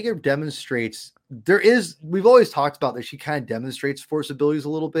Omega demonstrates we've always talked about that she kind of demonstrates Force abilities a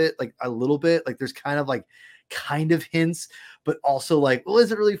little bit, like there's kind of hints, but also like, well,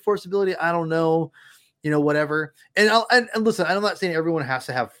 is it really Force ability? I don't know, whatever. And listen, I'm not saying everyone has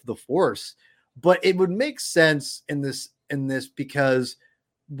to have the Force, but it would make sense in this because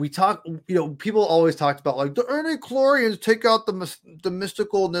we talk, people always talked about like the Chlorians take out the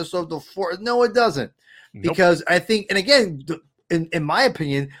mysticalness of the Force. No, it doesn't. Nope. Because I think, and again, in my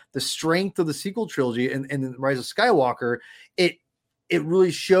opinion, the strength of the sequel trilogy and the Rise of Skywalker, it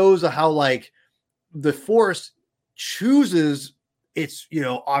really shows how like the Force chooses its,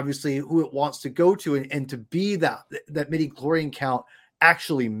 obviously who it wants to go to and to be that midi-chlorian count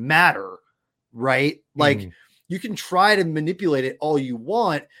actually matter, right? Like you can try to manipulate it all you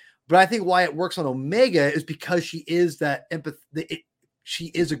want, but I think why it works on Omega is because she is that empathy. She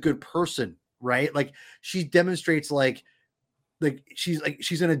is a good person, right? Like she demonstrates like she's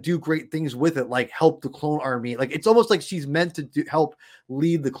going to do great things with it, like help the clone army. Like it's almost like she's meant to help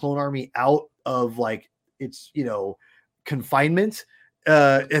lead the clone army out of like its, confinement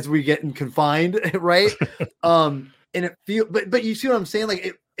as we get confined, right? And it feels, but you see what I'm saying?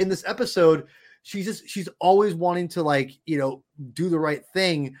 Like in this episode, she's always wanting to like, do the right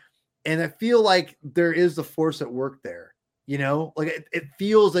thing. And I feel like there is the Force at work there, like it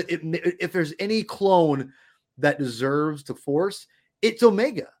feels like if there's any clone that deserves the Force, it's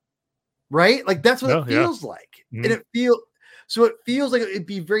Omega, right? Like that's what it feels like. And it feels like it'd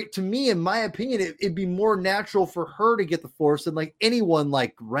be very, to me, in my opinion, it'd be more natural for her to get the Force than like anyone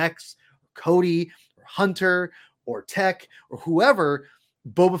like Rex, or Cody, or Hunter, or Tech, or whoever,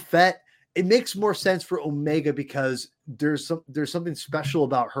 Boba Fett. It makes more sense for Omega because there's something special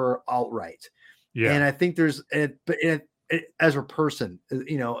about her outright. Yeah. And I think as a person,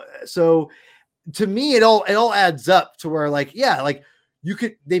 so to me, it all adds up to where like, yeah, like you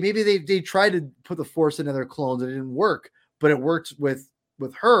could, they tried to put the Force in other clones and it didn't work, but it worked with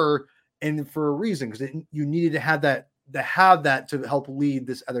her and for a reason, because you needed to have that to help lead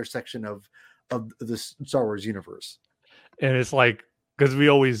this other section of the Star Wars universe. And it's like, because we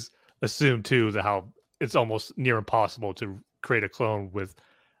always assume too that how it's almost near impossible to create a clone with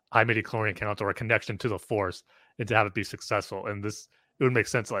high midi-chlorian count or a connection to the Force and to have it be successful. And it would make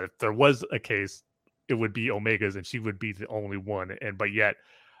sense like if there was a case, it would be Omega's and she would be the only one. But yet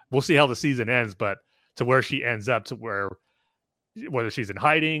we'll see how the season ends, but to where she ends up, to whether she's in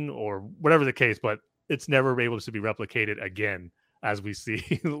hiding or whatever the case, but it's never able to be replicated again, as we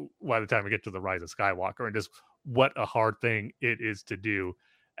see by the time we get to the Rise of Skywalker, and just what a hard thing it is to do.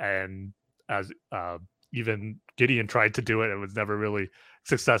 And as even Gideon tried to do it, it was never really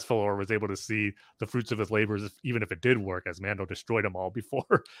successful or was able to see the fruits of his labors, even if it did work, as Mando destroyed them all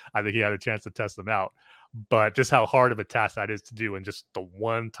before I think he had a chance to test them out. But just how hard of a task that is to do, and just the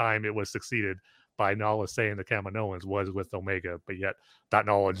one time it was succeeded by Nala saying the Kaminoans was with Omega, but yet that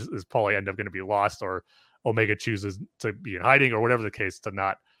knowledge is probably end up going to be lost, or Omega chooses to be in hiding, or whatever the case, to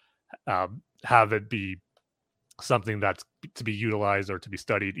not have it be something that's to be utilized or to be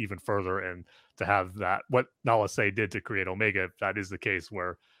studied even further, and to have that what Nala Se did to create Omega, if that is the case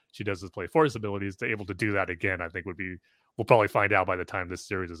where she does display Force abilities, to able to do that again, I think we'll probably find out by the time this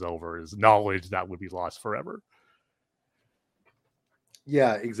series is over, is knowledge that would be lost forever.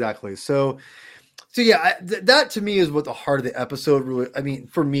 Yeah, exactly. So yeah, that to me is what the heart of the episode really, I mean,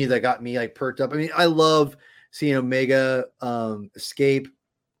 for me, that got me like perked up. I mean, I love seeing Omega escape,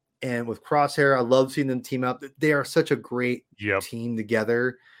 and with Crosshair, I love seeing them team up. They are such a great team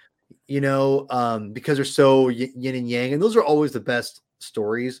together, because they're so yin and yang, and those are always the best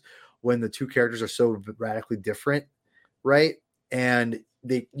stories when the two characters are so radically different, right? And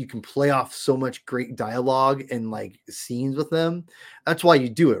you can play off so much great dialogue and like scenes with them. That's why you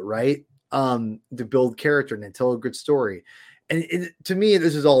do it, right? To build character and tell a good story. And to me,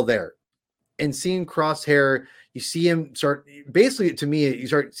 this is all there. And seeing Crosshair, you see him start, basically to me, you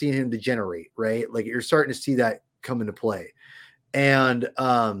start seeing him degenerate, right? Like you're starting to see that come into play. And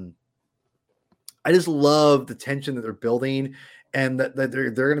I just love the tension that they're building. and that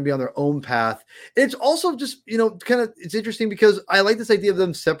they're going to be on their own path. And it's also just, it's interesting because I like this idea of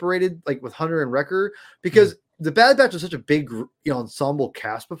them separated, like with Hunter and Wrecker, because the Bad Batch was such a big, ensemble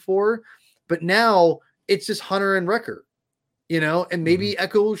cast before, but now it's just Hunter and Wrecker, and maybe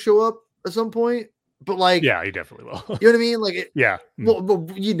Echo will show up at some point, but like, yeah, he definitely will. You know what I mean? Like, yeah. Well,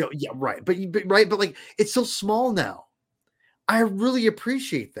 yeah, right. But like, it's so small now. I really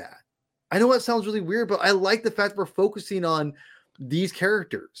appreciate that. I know it sounds really weird, but I like the fact we're focusing on these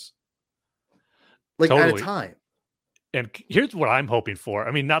characters, like totally. at a time. And here's what I'm hoping for.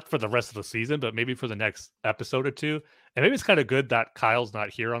 I mean, not for the rest of the season, but maybe for the next episode or two. And maybe it's kind of good that Kyle's not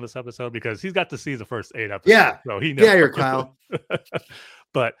here on this episode because he's got to see the first 8 episodes. Yeah. So he knows. Yeah, you're Kyle.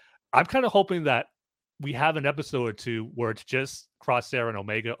 But I'm kind of hoping that we have an episode or two where it's just Crosshair and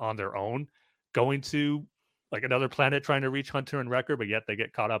Omega on their own, going to like another planet trying to reach Hunter and Wrecker, but yet they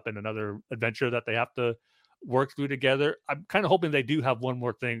get caught up in another adventure that they have to work through together. I'm kind of hoping they do have one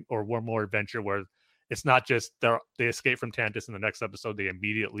more thing or one more adventure where it's not just they escape from Tantus in the next episode, they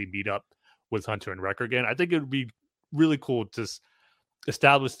immediately meet up with Hunter and Wrecker again. I think it would be really cool to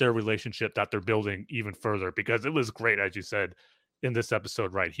establish their relationship that they're building even further, because it was great, as you said, in this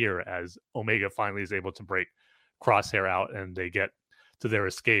episode right here, as Omega finally is able to break Crosshair out and they get to their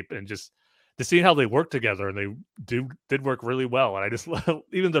escape, and just to see how they work together, and they did work really well. And I just love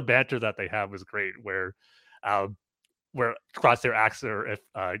even the banter that they have was great, where Crosshair asks her if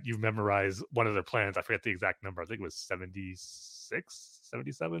you memorize one of their plans. I forget the exact number. I think it was 76,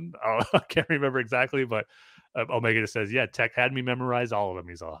 77. I can't remember exactly, but Omega just says, yeah, Tech had me memorize all of them.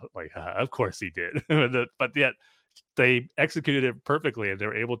 He's all like, of course he did. But yet they executed it perfectly, and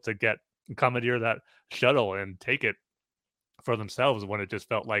they're able to commandeer that shuttle and take it for themselves when it just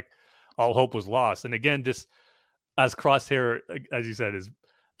felt like all hope was lost. And again, just as Crosshair, as you said, is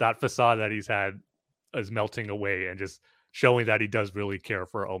that facade that he's had is melting away, and just showing that he does really care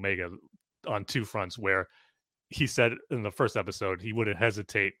for Omega on two fronts, where he said in the first episode he wouldn't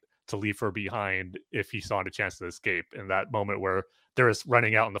hesitate to leave her behind if he saw a chance to escape. In that moment where they're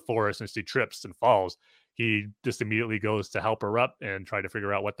running out in the forest and she trips and falls, he just immediately goes to help her up and try to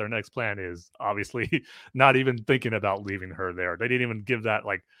figure out what their next plan is. Obviously not even thinking about leaving her there. They didn't even give that,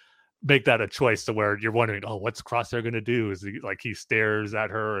 like, make that a choice to where you're wondering, oh, what's Crosshair going to do? Is he, like, he stares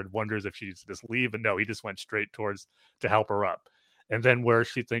at her and wonders if she's just leave, and no, he just went straight towards to help her up. And then where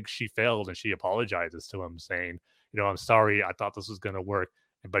she thinks she failed and she apologizes to him, saying, I'm sorry, I thought this was going to work.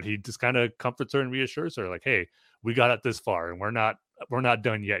 But he just kind of comforts her and reassures her, like, hey, we got it this far and we're not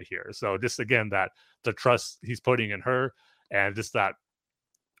done yet here. So just again, that the trust he's putting in her, and just that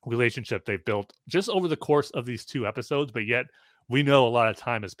relationship they've built just over the course of these 2 episodes, but yet we know a lot of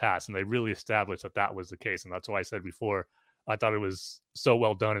time has passed, and they really established that was the case. And that's why I said before, I thought it was so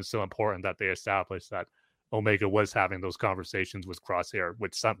well done and so important that they established that Omega was having those conversations with Crosshair,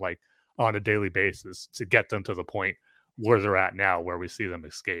 which sound like on a daily basis, to get them to the point where they're at now, where we see them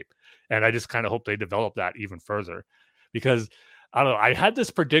escape. And I just kind of hope they develop that even further, because I don't know, I had this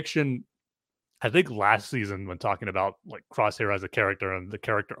prediction, I think last season, when talking about like Crosshair as a character and the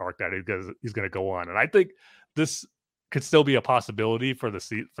character arc that he's going to go on. And I think this could still be a possibility for the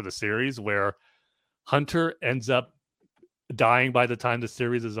series, where Hunter ends up dying by the time the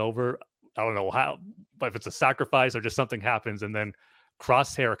series is over. I don't know how, but if it's a sacrifice or just something happens, and then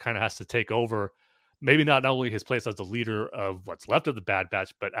Crosshair kind of has to take over, maybe not only his place as the leader of what's left of the Bad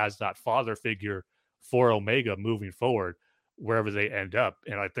Batch, but as that father figure for Omega moving forward, wherever they end up.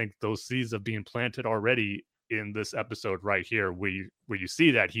 And I think those seeds have been planted already in this episode right here, where you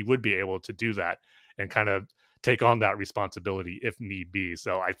see that he would be able to do that and kind of take on that responsibility if need be.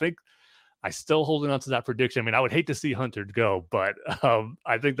 So I think I still holding on to that prediction. I mean, I would hate to see Hunter go, but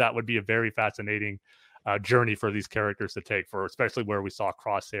I think that would be a very fascinating journey for these characters to take, for especially where we saw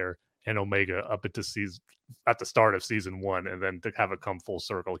Crosshair and Omega up at the start of season 1, and then to have it come full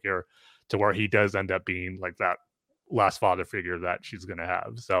circle here to where he does end up being like that last father figure that she's going to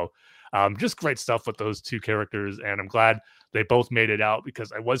have. So just great stuff with those 2 characters, and I'm glad they both made it out,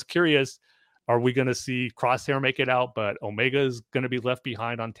 because I was curious, are we going to see Crosshair make it out, but Omega is going to be left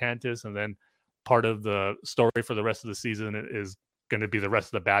behind on Tantus, and then part of the story for the rest of the season is going to be the rest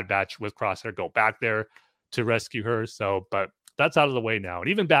of the Bad Batch with Crosshair go back there to rescue her. So, but that's out of the way now, and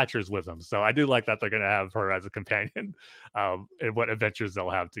even Batcher's with them. So I do like that they're going to have her as a companion and what adventures they'll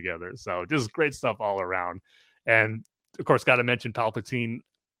have together. So just great stuff all around. And of course, got to mention Palpatine.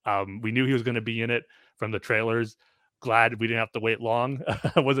 We knew he was going to be in it from the trailers. Glad we didn't have to wait long.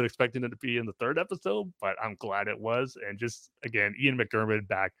 I wasn't expecting it to be in the 3rd episode, but I'm glad it was. And just, again, Ian McDermott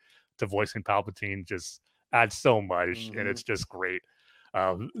back to voicing Palpatine just adds so much. And it's just great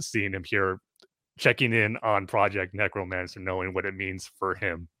seeing him here checking in on Project Necromancer, knowing what it means for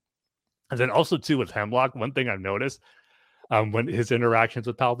him. And then also too with Hemlock, one thing I've noticed when his interactions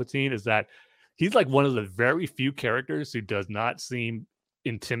with Palpatine is that he's like one of the very few characters who does not seem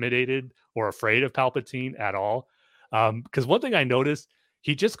intimidated or afraid of Palpatine at all. Because one thing I noticed,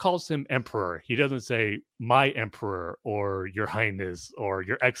 he just calls him Emperor. He doesn't say my Emperor or Your Highness or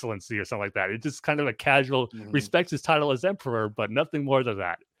Your Excellency or something like that. It's just kind of a casual, respects his title as Emperor, but nothing more than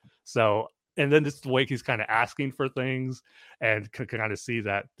that. So, and then just the way he's kind of asking for things and can kind of see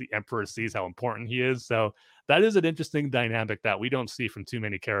that the Emperor sees how important he is. So that is an interesting dynamic that we don't see from too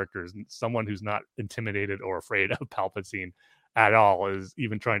many characters. Someone who's not intimidated or afraid of Palpatine at all is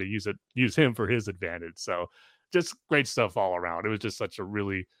even trying to use him for his advantage. So just great stuff all around. It was just such a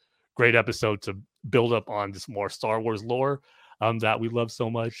really great episode to build up on just more Star Wars lore that we love so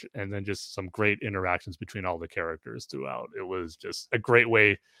much. And then just some great interactions between all the characters throughout. It was just a great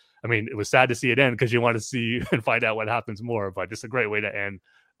way. I mean, it was sad to see it end because you want to see and find out what happens more, but just a great way to end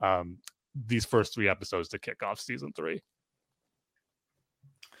these first 3 episodes to kick off season 3.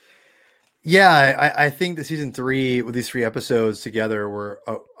 Yeah, I think the season 3 with these 3 episodes together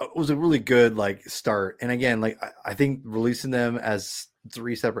was a really good like start. And again, like I think releasing them as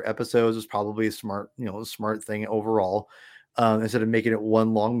 3 separate episodes was probably a smart thing overall. Instead of making it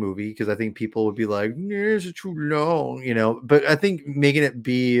one long movie, because I think people would be like, "This is too long," But I think making it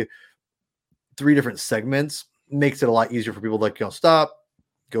be 3 different segments makes it a lot easier for people to like, stop,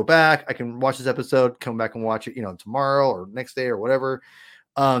 go back. I can watch this episode, come back and watch it, tomorrow or next day or whatever.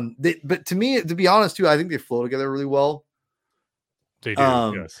 But to me, to be honest too, I think they flow together really well. They do.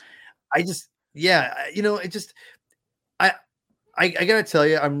 Yes. I gotta tell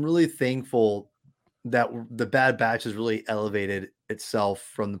you, I'm really thankful that the Bad Batch has really elevated itself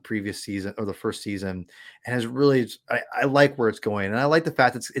from the previous season or the first season, and has really, I like where it's going. And I like the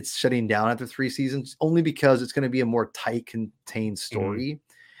fact that it's shutting down after 3 seasons, only because it's going to be a more tight, contained story.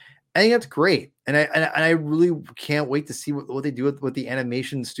 I think that's great. And I really can't wait to see what they do with the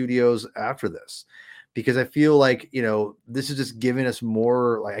animation studios after this, because I feel like, this is just giving us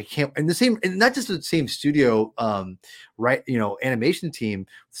more, like, and not just the same studio, animation team,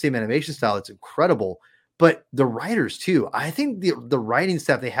 same animation style. It's incredible, but the writers too. I think the writing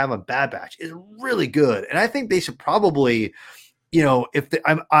staff they have on Bad Batch is really good. And I think they should probably,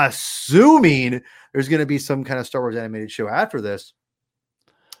 I'm assuming there's going to be some kind of Star Wars animated show after this.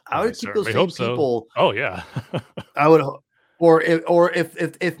 I would keep those same people. Oh yeah. I would, or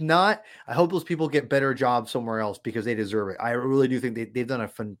if not, I hope those people get better jobs somewhere else because they deserve it. I really do think they've done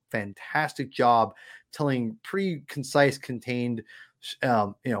a fantastic job telling pretty concise, contained,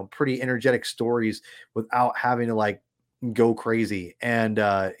 pretty energetic stories without having to like go crazy and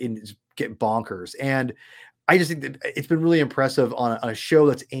get bonkers. And I just think that it's been really impressive on a show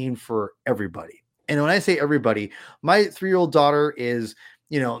that's aimed for everybody. And when I say everybody, my 3-year-old daughter is,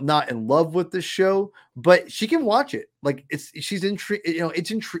 not in love with this show, but she can watch it. Like it's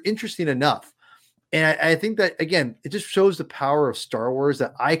interesting enough. And I think that, again, it just shows the power of Star Wars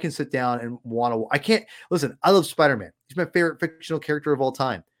that I can sit down and I love Spider-Man. He's my favorite fictional character of all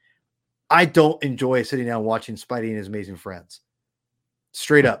time. I don't enjoy sitting down watching Spidey and His Amazing Friends.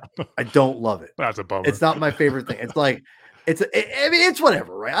 Straight up. I don't love it. That's a bummer. It's not my favorite thing. It's like, it's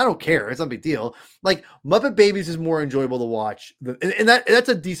whatever, right? I don't care. It's not a big deal. Like Muppet Babies is more enjoyable to watch, and that's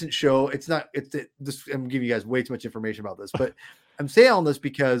a decent show. I'm giving you guys way too much information about this, but I'm saying all this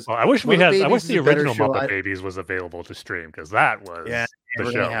because I wish the original Muppet Babies was available to stream, because that was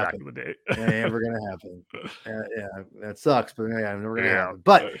the show back in the day. Never gonna happen. That sucks, but never gonna happen.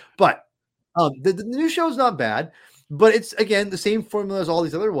 But the new show is not bad. But it's, again, the same formula as all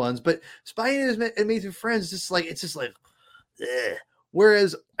these other ones. But Spidey and His Amazing Friends, it's just like, ugh.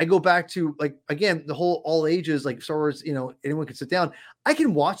 Whereas I go back to, like, again, the whole all ages, like Star Wars, anyone can sit down. I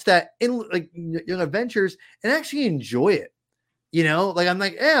can watch that in like Young Adventures and actually enjoy it. Like I'm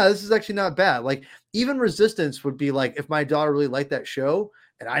like, this is actually not bad. Like even Resistance would be like, if my daughter really liked that show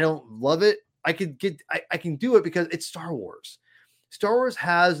and I don't love it, I can do it because it's Star Wars. Star Wars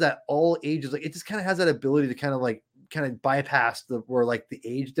has that all ages, like it just kind of has that ability to kind of bypass the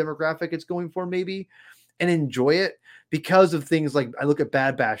age demographic it's going for maybe, and enjoy it because of things like, I look at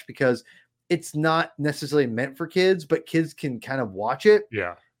Bad Batch because it's not necessarily meant for kids, but kids can kind of watch it.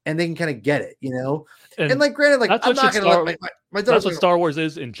 Yeah. And they can kind of get it, And like, granted, like I'm not going to let my that's what Star Wars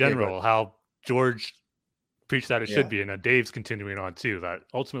is in general, how George preached that it should be. And Dave's continuing on too, that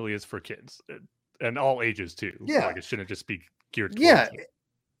ultimately is for kids and all ages too. Yeah. Like it shouldn't just be geared towards,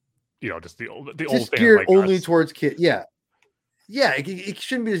 just the old just fan geared like only us. towards kids. Yeah. yeah, it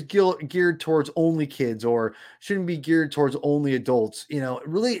shouldn't be just geared towards only kids, or shouldn't be geared towards only adults.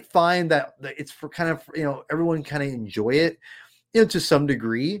 Really find that it's for kind of, everyone kind of enjoy it, to some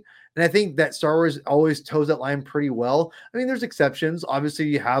degree. And I think that Star Wars always toes that line pretty well. I mean, there's exceptions. Obviously,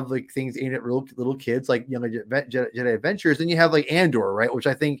 you have like things aimed at real little kids, like Jedi Adventures. Then you have like Andor, right? Which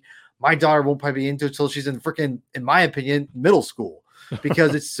I think my daughter won't probably be into until she's in in my opinion, middle school,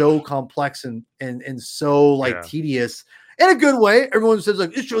 because it's so complex and so like tedious in a good way. Everyone says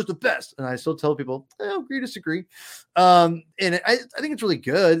like, it shows the best, and I still tell people, agree, disagree. And I think it's really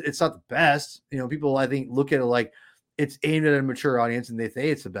good. It's not the best. People I think look at it like it's aimed at a mature audience and they say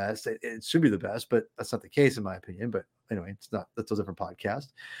it's the best. It should be the best, but that's not the case in my opinion. But anyway, it's not. That's a different podcast.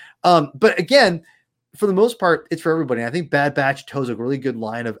 But again, for the most part, it's for everybody. I think Bad Batch toes a really good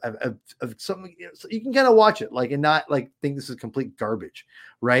line of something, so you can kind of watch it like and not like think this is complete garbage,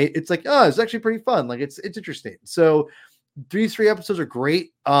 right? It's like, it's actually pretty fun. Like it's interesting. So these 3 episodes are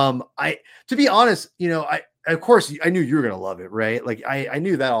great. To be honest, of course I knew you were gonna love it, right? Like I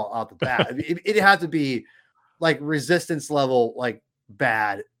knew that all out the bat. It had to be like Resistance level, like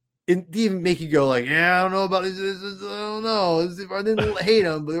bad. It didn't even make you go like, yeah, I don't know about this. I don't know. I didn't hate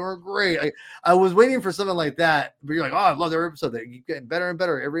them, but they were great. Like, I was waiting for something like that, but you're like, oh, I love their episode. They keep getting better and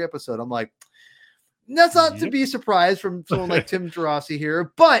better every episode. I'm like, that's not to be surprised from someone like Tim Gerasi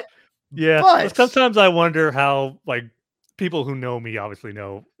here, but sometimes I wonder how, like, people who know me obviously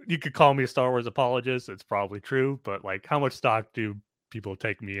know, you could call me a Star Wars apologist. It's probably true, but like, how much stock do people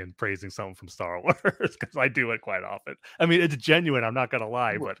take me in praising something from Star Wars? Because I do it quite often. I mean, it's genuine, I'm not gonna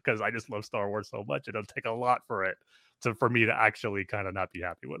lie, but because I just love Star Wars so much, it'll take a lot for me to actually kind of not be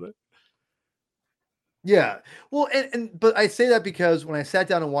happy with it. Yeah, well, but I say that because when I sat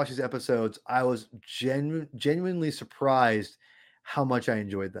down and watched these episodes, I was genuinely surprised how much I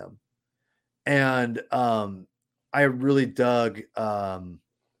enjoyed them, and I really dug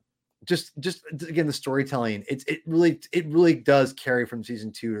just again the storytelling. It really does carry from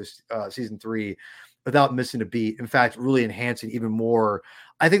season 2 to season 3 without missing a beat. In fact, really enhancing even more.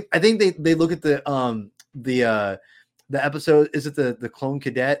 I think they look at the episode. Is it the Clone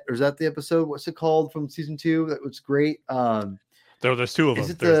Cadet, or is that the episode? What's it called from season 2? That was great. There's 2 of them.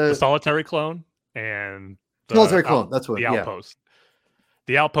 There's the Solitary Clone and the Solitary Clone. That's what the Outpost.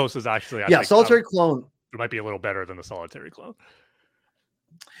 The Outpost is actually Solitary Clone. It might be a little better than the Solitary Clone.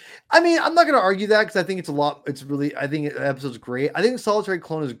 I mean, I'm not going to argue that because I think it's a lot. I think the episode's great. I think Solitary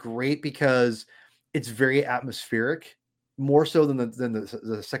Clone is great because it's very atmospheric, more so than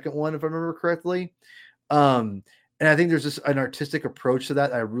the second one, if I remember correctly. And I think there's just an artistic approach to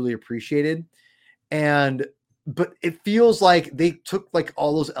that I really appreciated. But it feels like they took like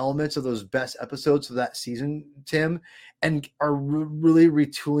all those elements of those best episodes of that season, Tim, and are really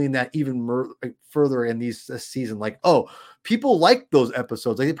retooling that even further in this season. Like, oh, people like those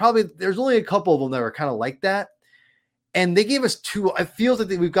episodes. Like there's only a couple of them that are kind of like that. And they gave us 2. It feels like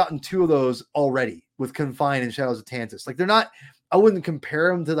we've gotten 2 of those already with Confined and Shadows of Tantus. Like they're not, I wouldn't compare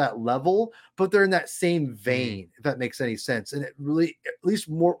them to that level, but they're in that same vein, if that makes any sense. And it really, at least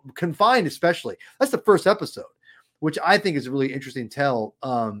more Confined, especially. That's the first episode, which I think is a really interesting tell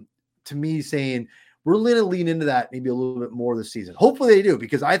to me, saying we're going to lean into that maybe a little bit more this season. Hopefully they do,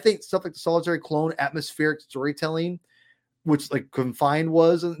 because I think stuff like the Solitary Clone, atmospheric storytelling, which like Confined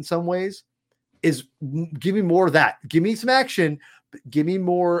was in some ways, is give me more of that. Give me some action, but give me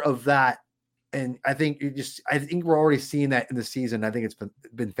more of that. And I think I think we're already seeing that in the season. I think it's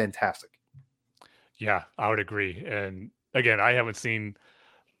been fantastic. Yeah, I would agree. And again, I haven't seen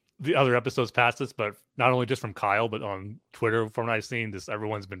the other episodes past this, but not only just from Kyle, but on Twitter from what I've seen, this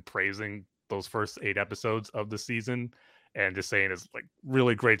everyone's been praising those first 8 episodes of the season and just saying it's like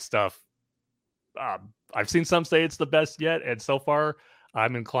really great stuff. I've seen some say it's the best yet, and so far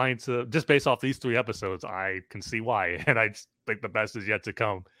I'm inclined to, just based off these 3 episodes, I can see why, and I think the best is yet to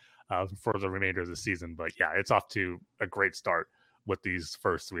come for the remainder of the season. But yeah, it's off to a great start with these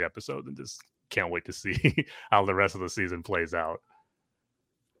first 3 episodes, and just can't wait to see how the rest of the season plays out.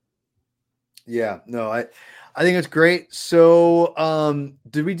 Yeah, no, I think it's great. So,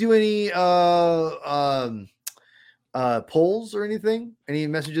 did we do any polls or anything? Any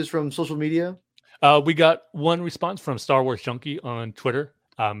messages from social media? We got one response from Star Wars Junkie on Twitter,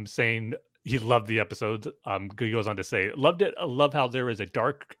 saying he loved the episodes. He goes on to say, loved it. I love how there is a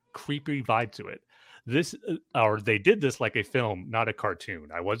dark, creepy vibe to it. They did this like a film, not a cartoon.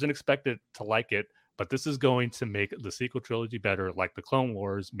 I wasn't expected to like it, but this is going to make the sequel trilogy better, like the Clone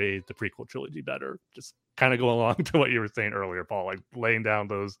Wars made the prequel trilogy better. Just kind of go along to what you were saying earlier, Paul, like laying down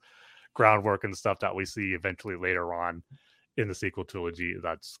those groundwork and stuff that we see eventually later on in the sequel trilogy.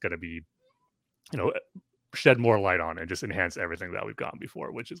 That's going to be, shed more light on and just enhance everything that we've gotten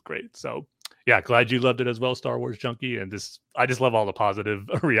before, which is great. So yeah, glad you loved it as well, Star Wars Junkie. And I just love all the positive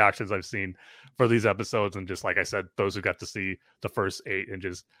reactions I've seen for these episodes. And just like I said, those who got to see the first 8 and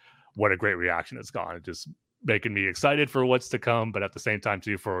just what a great reaction it's gone. It just making me excited for what's to come, but at the same time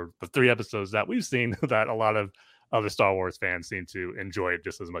too, for the 3 episodes that we've seen, that a lot of other Star Wars fans seem to enjoy it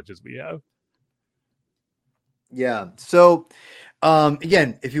just as much as we have. Yeah. So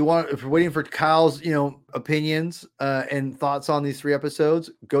again, if you're waiting for Kyle's, opinions and thoughts on these 3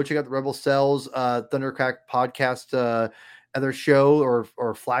 episodes, go check out the Rebel Cells Thundercrack podcast, other show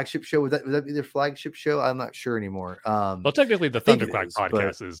or flagship show. Would that be their flagship show? I'm not sure anymore. Well, technically the Thundercrack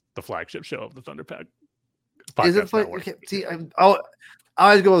podcast is the flagship show of the Thundercrack podcast. Is it okay, see, I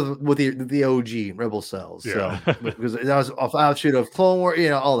always go with the OG Rebel Cells, so because that was off offshoot of Clone War,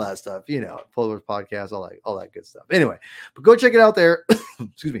 all that stuff, Clone Wars podcast, all that good stuff. Anyway, but go check it out there.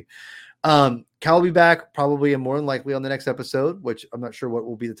 Excuse me. Cal will be back probably and more than likely on the next episode, which I'm not sure what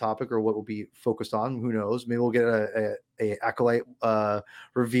will be the topic or what will be focused on. Who knows? Maybe we'll get a Acolyte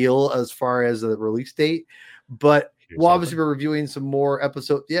reveal as far as the release date, but we'll obviously be reviewing some more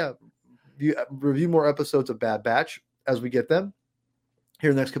episodes. Yeah, review more episodes of Bad Batch as we get them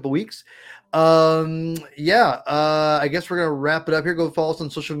here in the next couple of weeks. I guess we're gonna wrap it up here. Go follow us on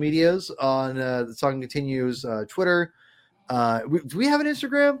social medias on the Saga Continues Twitter. Do we have an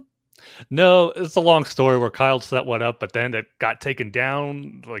Instagram? No, it's a long story where Kyle set one up, but then it got taken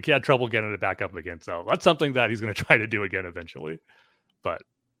down. Like he had trouble getting it back up again. So that's something that he's going to try to do again eventually. But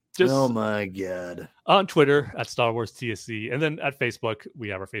just oh my God, on Twitter at Star Wars TSC, and then at Facebook we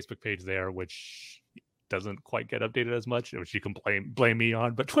have our Facebook page there, which doesn't quite get updated as much, which you can blame me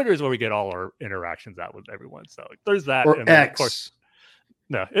on. But Twitter is where we get all our interactions out with everyone. So there's that. Or and then, X. of course,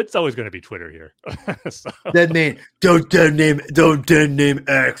 no, it's always going to be Twitter here. So. That name, don't dead name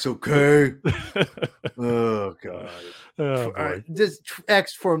X, okay? Oh God. Oh, boy. Just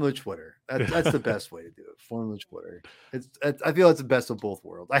X formula Twitter. That's the best way to do it. Formula Twitter. I feel it's the best of both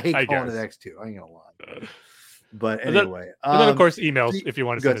worlds. I hate calling it X too. I ain't gonna lie. But anyway, and then of course emails. If you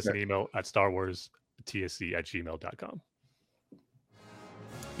want to send us an email at StarWarsTSC@gmail.com.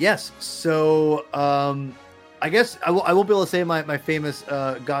 Yes. So I guess I will be able to say my famous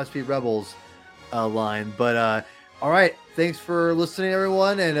Godspeed Rebels line. But all right, thanks for listening,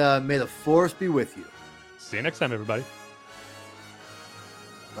 everyone, and may the Force be with you. See you next time, everybody.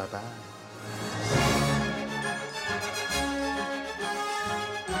 Bye-bye.